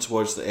we're coming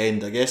towards the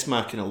end. I guess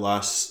my kind of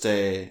last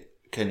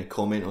kind of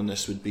comment on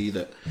this would be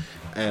that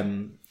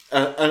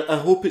I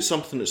hope it's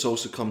something that's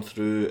also come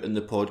through in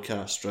the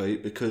podcast,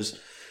 right? Because,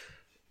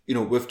 you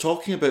know, we're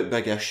talking about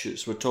big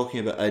issues. We're talking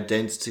about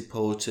identity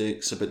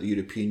politics, about the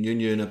European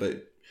Union, about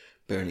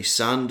Bernie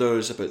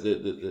Sanders, about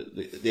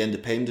the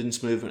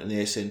independence movement and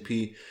the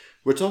SNP.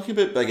 We're talking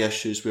about big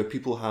issues where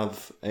people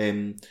have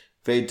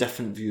very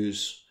different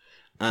views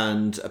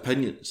and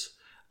opinions.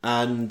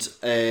 And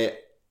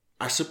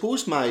I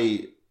suppose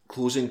my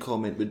closing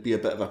comment would be a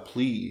bit of a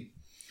plea,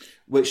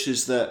 which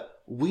is that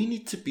we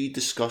need to be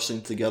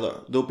discussing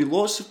together. There'll be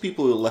lots of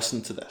people who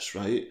listen to this,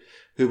 right,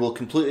 who will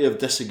completely have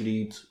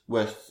disagreed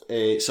with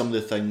some of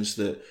the things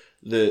that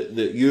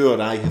you or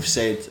I have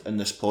said in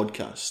this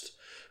podcast.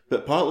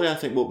 But partly I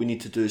think what we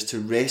need to do is to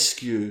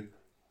rescue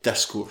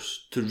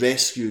discourse, to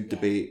rescue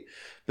debate,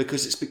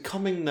 because it's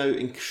becoming now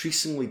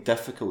increasingly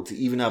difficult to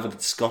even have a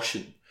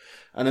discussion.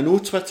 And I know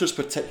Twitter's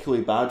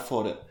particularly bad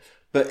for it,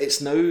 but it's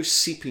now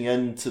seeping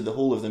into the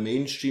whole of the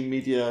mainstream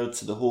media,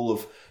 to the whole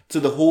of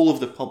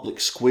the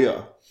public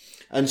square.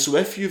 And so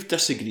if you've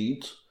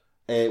disagreed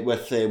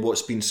with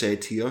what's been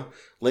said here,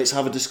 let's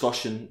have a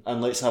discussion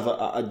and let's have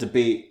a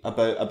debate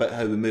about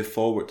how we move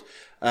forward.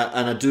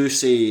 And I do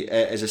say,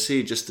 as I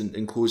say, just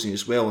in closing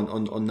as well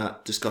on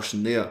that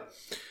discussion there,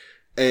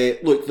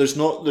 look,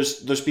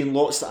 there's been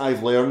lots that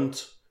I've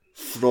learned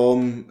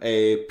from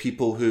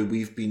people who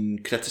we've been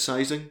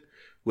criticising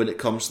when it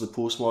comes to the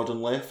postmodern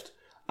left.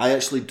 I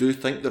actually do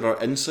think there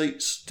are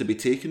insights to be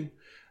taken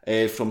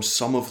from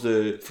some of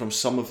the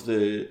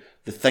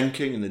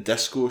thinking and the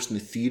discourse and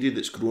the theory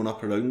that's grown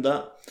up around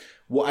that.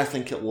 What I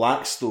think it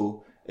lacks,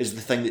 though, is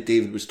the thing that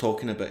David was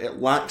talking about.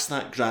 It lacks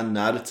that grand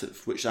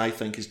narrative, which I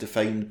think is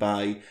defined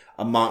by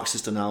a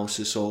Marxist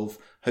analysis of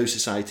how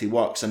society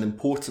works, and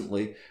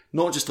importantly,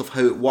 not just of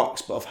how it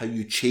works, but of how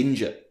you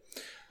change it.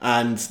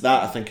 And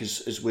that, I think,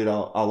 is where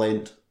I'll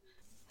end.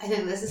 I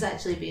think this has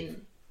actually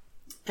been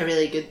a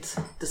really good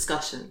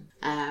discussion.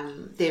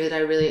 David, I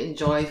really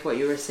enjoyed what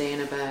you were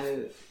saying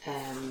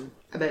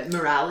about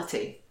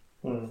morality,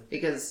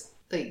 because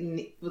like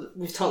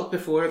we've talked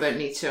before about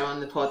Nietzsche on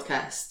the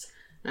podcast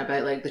and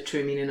about like the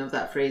true meaning of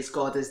that phrase,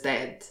 God is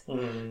dead.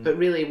 But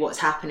really what's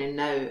happening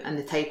now and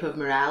the type of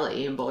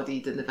morality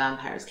embodied in the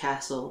Vampire's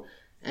Castle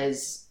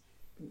is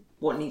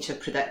what Nietzsche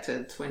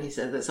predicted when he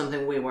said that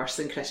something way worse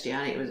than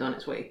Christianity was on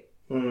its way.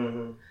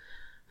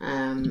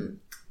 And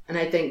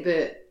I think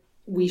that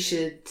we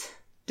should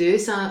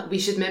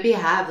maybe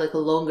have like a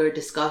longer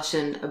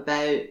discussion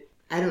about,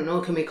 I don't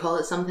know, can we call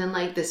it something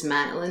like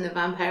dismantling the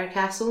Vampire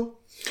Castle?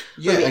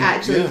 Yeah, where we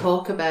actually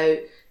talk about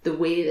the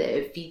way that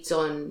it feeds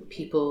on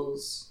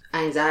people's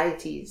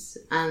anxieties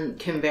and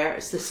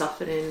converts the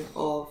suffering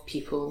of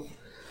people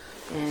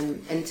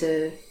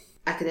into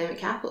academic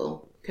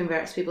capital,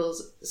 converts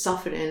people's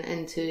suffering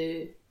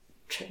into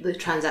the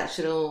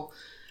transactional,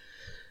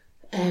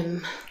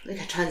 like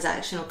a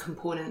transactional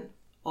component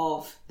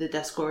of the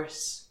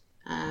discourse.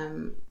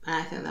 And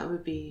I think that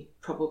would be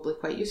probably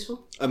quite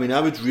useful. I mean,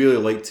 I would really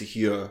like to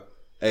hear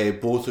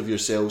both of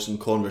yourselves in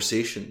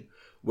conversation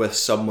with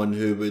someone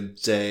who would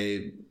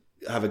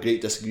have a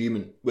great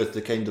disagreement with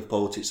the kind of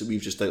politics that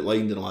we've just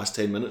outlined in the last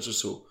 10 minutes or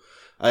so.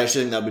 I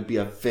actually think that would be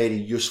a very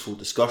useful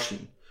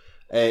discussion.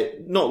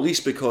 Not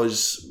least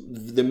because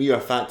the mere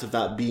fact of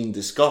that being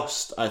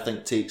discussed, I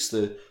think, takes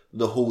the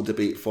whole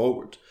debate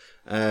forward.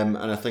 And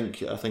I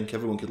think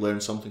everyone could learn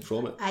something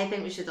from it. I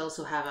think we should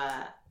also have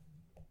a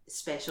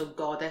special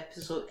God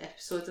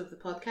episode of the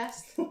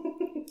podcast.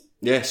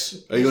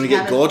 Yes. Are you going to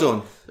get God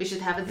on? We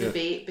should have a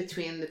debate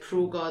between the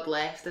pro-God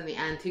left and the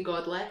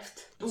anti-God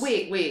left.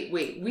 Wait.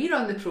 We're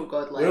on the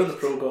pro-God left. We're on the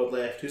pro-God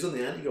left. Who's on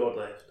the anti-God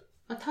left?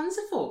 Oh, tons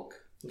of folk.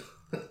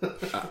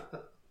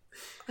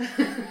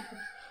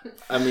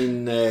 I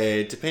mean,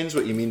 it depends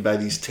what you mean by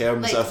these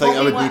terms. Like, I think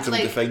I would need them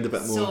defined a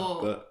bit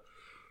more. But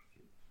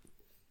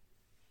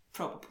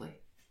probably.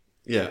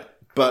 Yeah.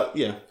 But,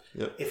 yeah.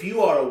 If you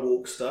are a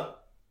wokester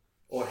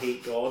or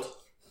hate God...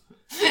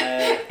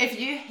 if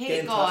you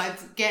hate God,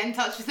 get in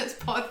touch with this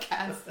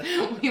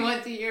podcast. We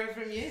want to hear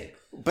from you.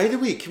 By the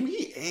way, can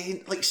we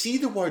see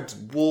the words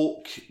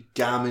woke,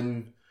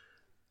 gammon,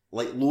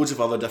 like loads of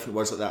other different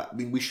words like that? I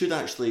mean, we should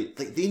actually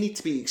they need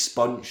to be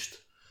expunged.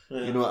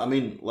 Yeah. You know what I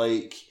mean?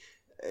 Like,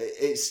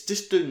 it's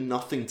just doing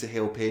nothing to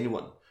help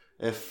anyone.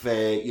 If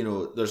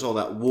there's all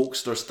that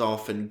wokester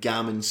stuff and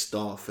gammon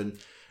stuff, and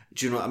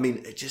do you know what I mean?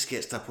 It just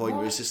gets to a point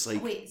where it's just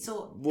like,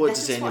 what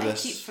does any of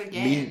this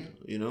mean?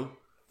 You know.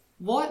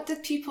 What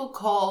did people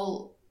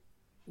call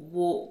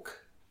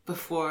woke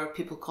before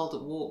people called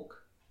it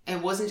woke?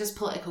 It wasn't just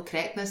political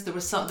correctness. There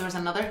was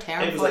another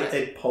term. It was like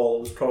Ed Paul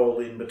was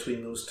probably in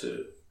between those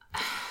two.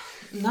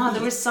 No,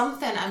 there was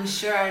something. I'm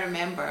sure I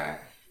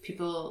remember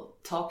people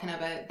talking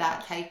about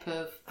that type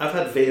of. I've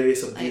had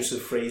various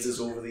abusive phrases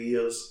over the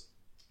years.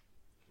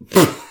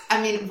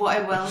 I mean, what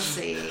I will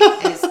say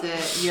is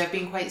that you have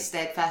been quite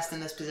steadfast in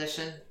this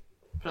position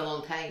for a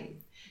long time.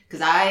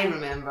 Because I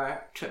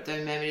remember, trip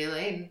down memory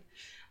lane,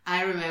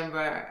 I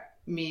remember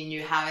me and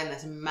you having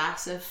this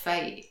massive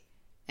fight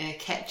in a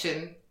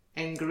kitchen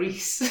in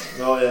Greece.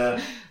 Oh,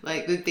 yeah.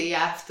 Like the day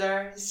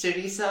after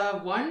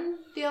Syriza won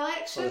the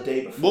election. Or the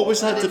day before. What was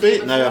that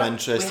debate? Now I'm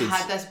interested. We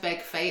had this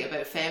big fight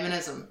about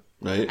feminism.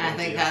 Right. And I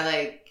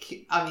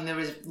think there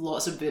was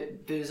lots of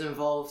booze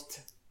involved.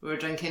 We were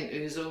drinking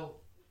ouzo.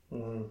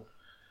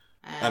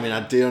 I mean,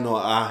 I dare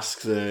not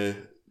ask the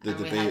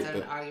debate. We had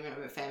an argument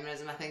about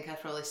feminism. I think I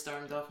probably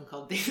stormed off and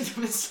called David a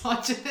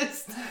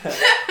misogynist.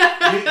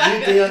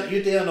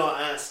 you dare not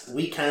ask.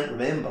 We can't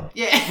remember.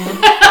 Yeah.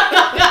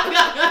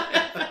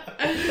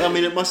 I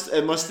mean, it must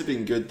have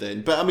been good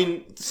then. But I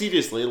mean,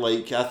 seriously,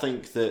 like, I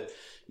think that,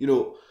 you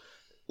know,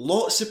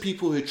 lots of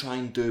people who try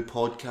and do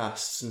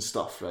podcasts and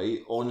stuff, right,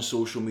 on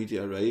social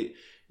media, right,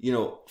 you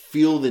know,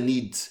 feel the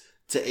need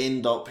to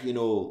end up, you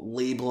know,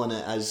 labelling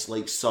it as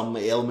like some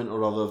element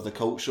or other of the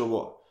culture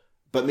war.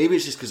 But maybe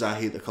it's just because I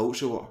hate the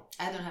culture war.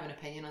 I don't have an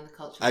opinion on the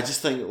culture war. I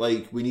just think,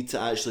 like, we need to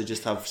actually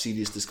just have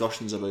serious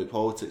discussions about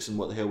politics and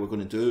what the hell we're going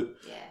to do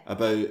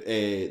about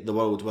the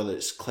world, whether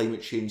it's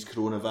climate change,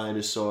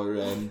 coronavirus, or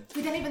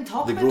we didn't even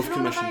talk the about growth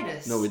coronavirus.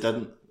 Commission. No, we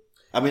didn't.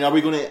 I mean, are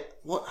we going to?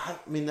 What? I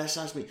mean, this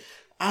asks me.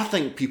 I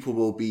think people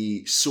will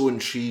be so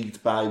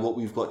intrigued by what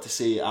we've got to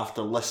say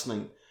after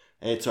listening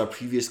to our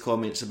previous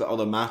comments about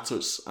other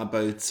matters,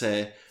 about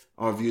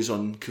our views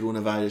on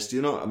coronavirus. Do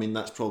you know? I mean,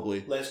 that's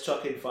probably... Let's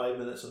chuck in 5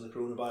 minutes on the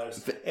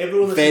coronavirus.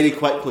 Everyone very listening to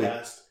quickly. the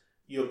podcast,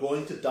 you're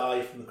going to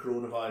die from the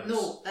coronavirus.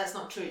 No, that's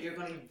not true. You're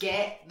going to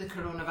get the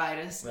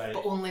coronavirus,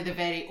 but only the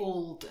very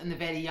old and the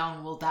very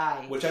young will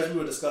die. Which, as we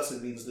were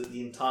discussing, means that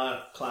the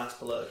entire class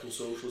political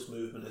socialist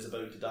movement is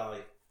about to die.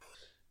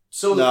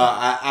 So no,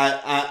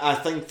 I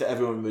think that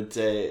everyone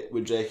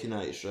would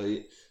recognise,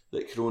 right,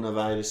 that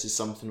coronavirus is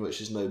something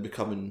which is now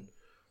becoming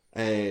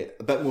a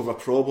bit more of a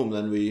problem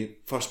than we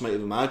first might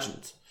have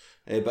imagined.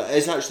 But it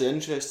is actually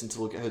interesting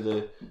to look at how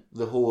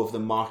the whole of the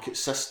market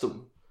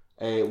system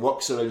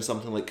works around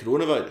something like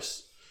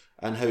coronavirus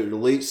and how it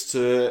relates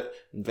to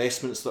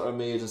investments that are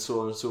made and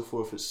so on and so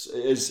forth.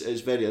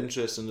 It's very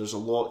interesting. There's a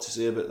lot to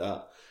say about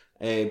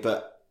that.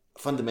 But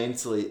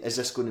fundamentally, is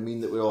this going to mean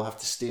that we all have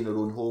to stay in our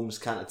own homes,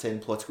 can't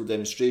attend political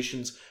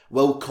demonstrations?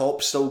 Will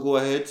COP still go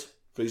ahead,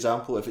 for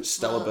example, if it's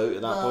still about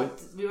at that point?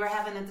 We were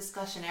having a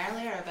discussion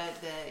earlier about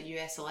the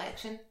US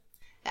election.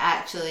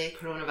 Actually,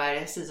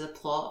 coronavirus is a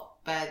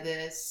plot by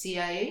the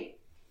CIA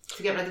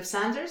to get rid of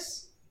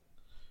Sanders.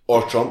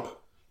 Or Trump.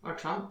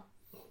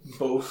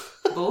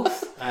 Both.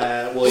 Both?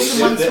 Well, both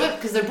in one swoop,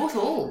 because they're both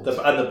old.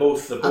 They're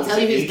both I'll tell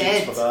you who's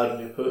dead. For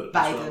Vladimir Putin.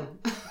 Biden.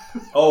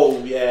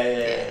 Oh,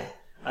 yeah.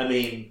 I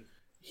mean,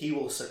 he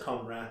will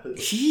succumb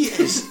rapidly. He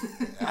is...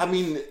 I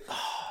mean...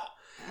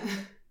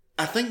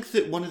 I think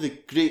that one of the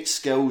great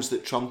skills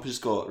that Trump has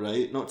got,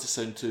 right, not to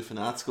sound too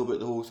fanatical about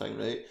the whole thing,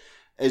 right,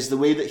 is the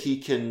way that he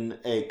can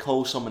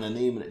call someone a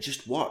name and it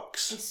just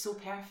works. It's so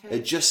perfect.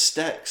 It just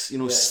sticks,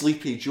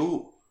 Sleepy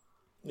Joe.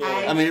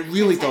 Yeah. I mean, it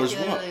really does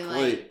work.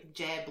 Like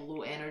Jeb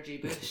Low Energy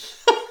Bush.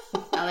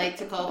 I like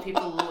to call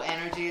people low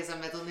energy as a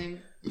middle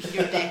name.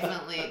 You're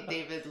definitely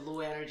David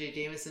Low Energy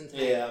Jameson.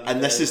 Yeah,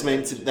 and this is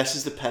this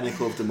is the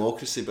pinnacle of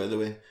democracy, by the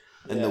way,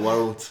 in the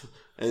world.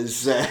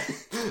 Is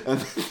and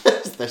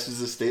this is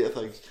the state of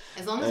things.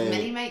 As long as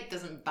Mini Mike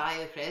doesn't buy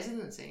the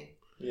presidency.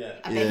 Yeah.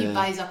 I bet he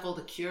buys up all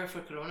the cure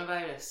for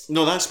coronavirus.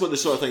 No, that's what the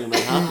sort of thing that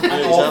might happen.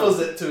 And offers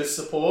it to his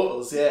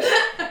supporters,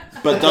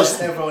 but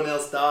doesn't everyone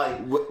else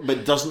die?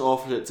 But doesn't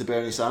offer it to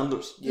Bernie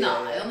Sanders.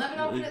 No, he'll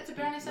never offer it to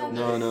Bernie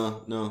Sanders.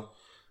 No.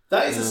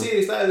 That is a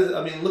serious.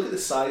 I mean, look at the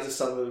size of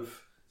some of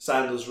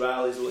Sanders'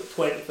 rallies. Like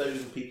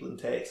 20,000 people in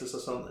Texas or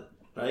something.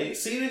 Right?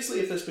 Seriously,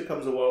 if this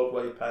becomes a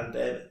worldwide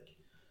pandemic,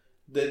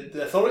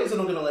 the authorities are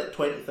not going to let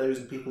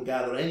 20,000 people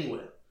gather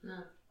anywhere. No.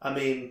 I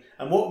mean,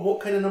 and what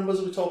kind of numbers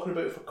are we talking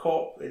about for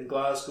COP in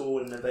Glasgow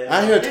in November?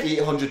 I heard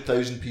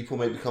 800,000 people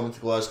might be coming to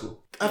Glasgow.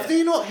 Have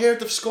they not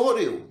heard of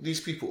Scotrail,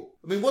 these people?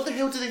 I mean, what the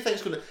hell do they think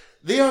is going to...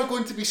 They are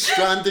going to be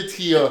stranded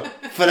here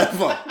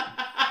forever.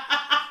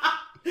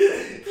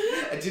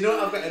 And do you know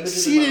what I've got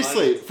images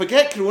Seriously, in my mind?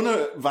 Forget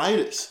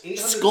coronavirus.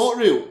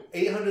 Scotrail.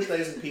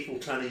 800,000 people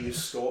trying to use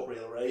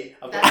Scotrail, right?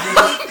 I've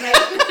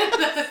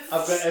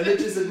got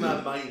images in my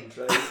mind,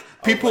 right?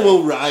 People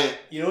will riot.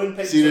 You know in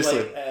pictures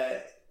like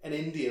in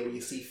India where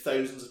you see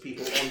thousands of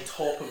people on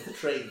top of the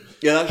train?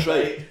 Yeah, that's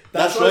right.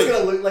 That's what it's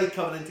going to look like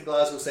coming into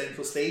Glasgow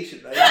Central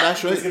Station, right?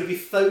 That's right. There's going to be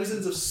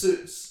thousands of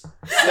suits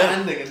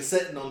standing and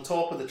sitting on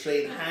top of the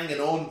train, hanging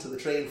on to the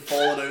train,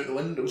 falling out the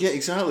windows. Yeah,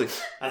 exactly.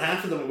 And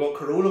half of them have got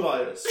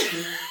coronavirus.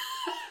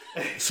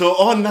 So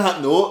on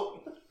that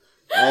note,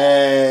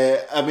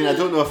 I mean, I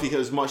don't know if he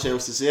has much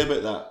else to say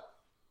about that.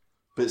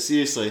 But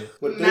seriously.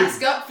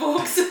 Mask up,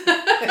 folks.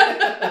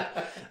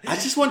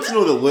 just want to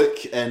know the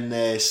look in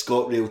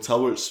Scotrail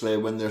towers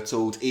when they're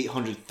told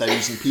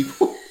 800,000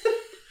 people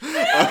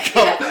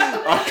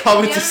are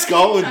coming to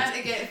Scotland.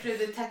 Trying to get through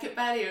the ticket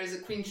barriers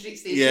at Queen Street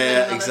Station.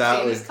 Yeah, and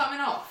exactly. Train is coming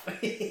off.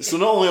 So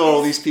not only are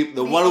all these people,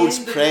 the world's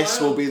end of the press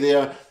world. will be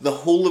there. The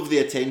whole of the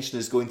attention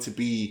is going to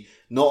be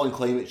not on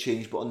climate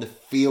change, but on the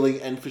failing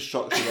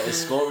infrastructure that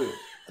is Scotrail.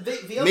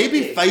 The other Maybe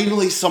day,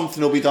 finally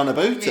something will be done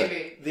about it.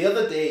 Maybe. the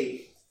other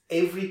day,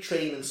 every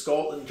train in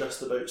Scotland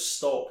just about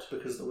stopped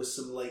because there was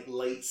some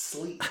light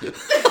sleet.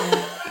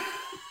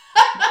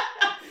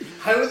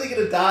 How are they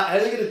going to die? How are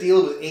they going to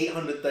deal with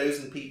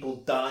 800,000 people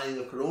dying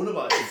of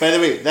coronavirus? By the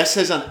way, this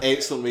is an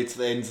excellent way to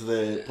the end of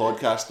the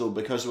podcast, though,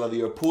 because whether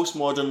you're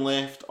postmodern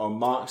left or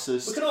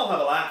Marxist, We can all have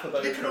a laugh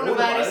about The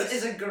coronavirus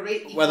is a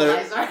great Whether-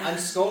 equaliser. and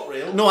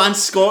Scotrail. no, and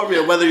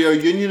Scotrail, whether you're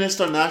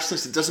unionist or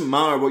nationalist, it doesn't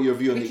matter what your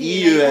view on We the can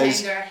EU unite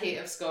is. behind our hate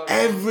of Scotland.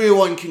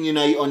 Everyone can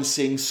unite on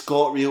saying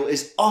Scotrail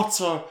is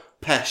utter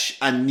pish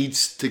and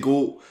needs to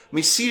go. I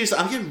mean, seriously,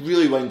 I'm getting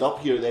really wound up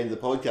here at the end of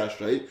the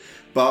podcast, right?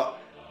 But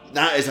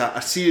that is a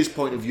serious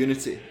point of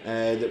unity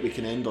that we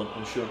can end on,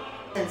 I'm sure.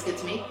 Sounds good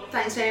to me.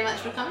 Thanks very much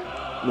for coming.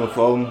 No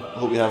problem.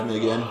 Hope you have me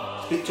again.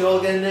 Speak to you all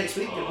again next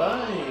week.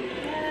 Goodbye.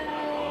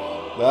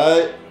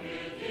 Bye.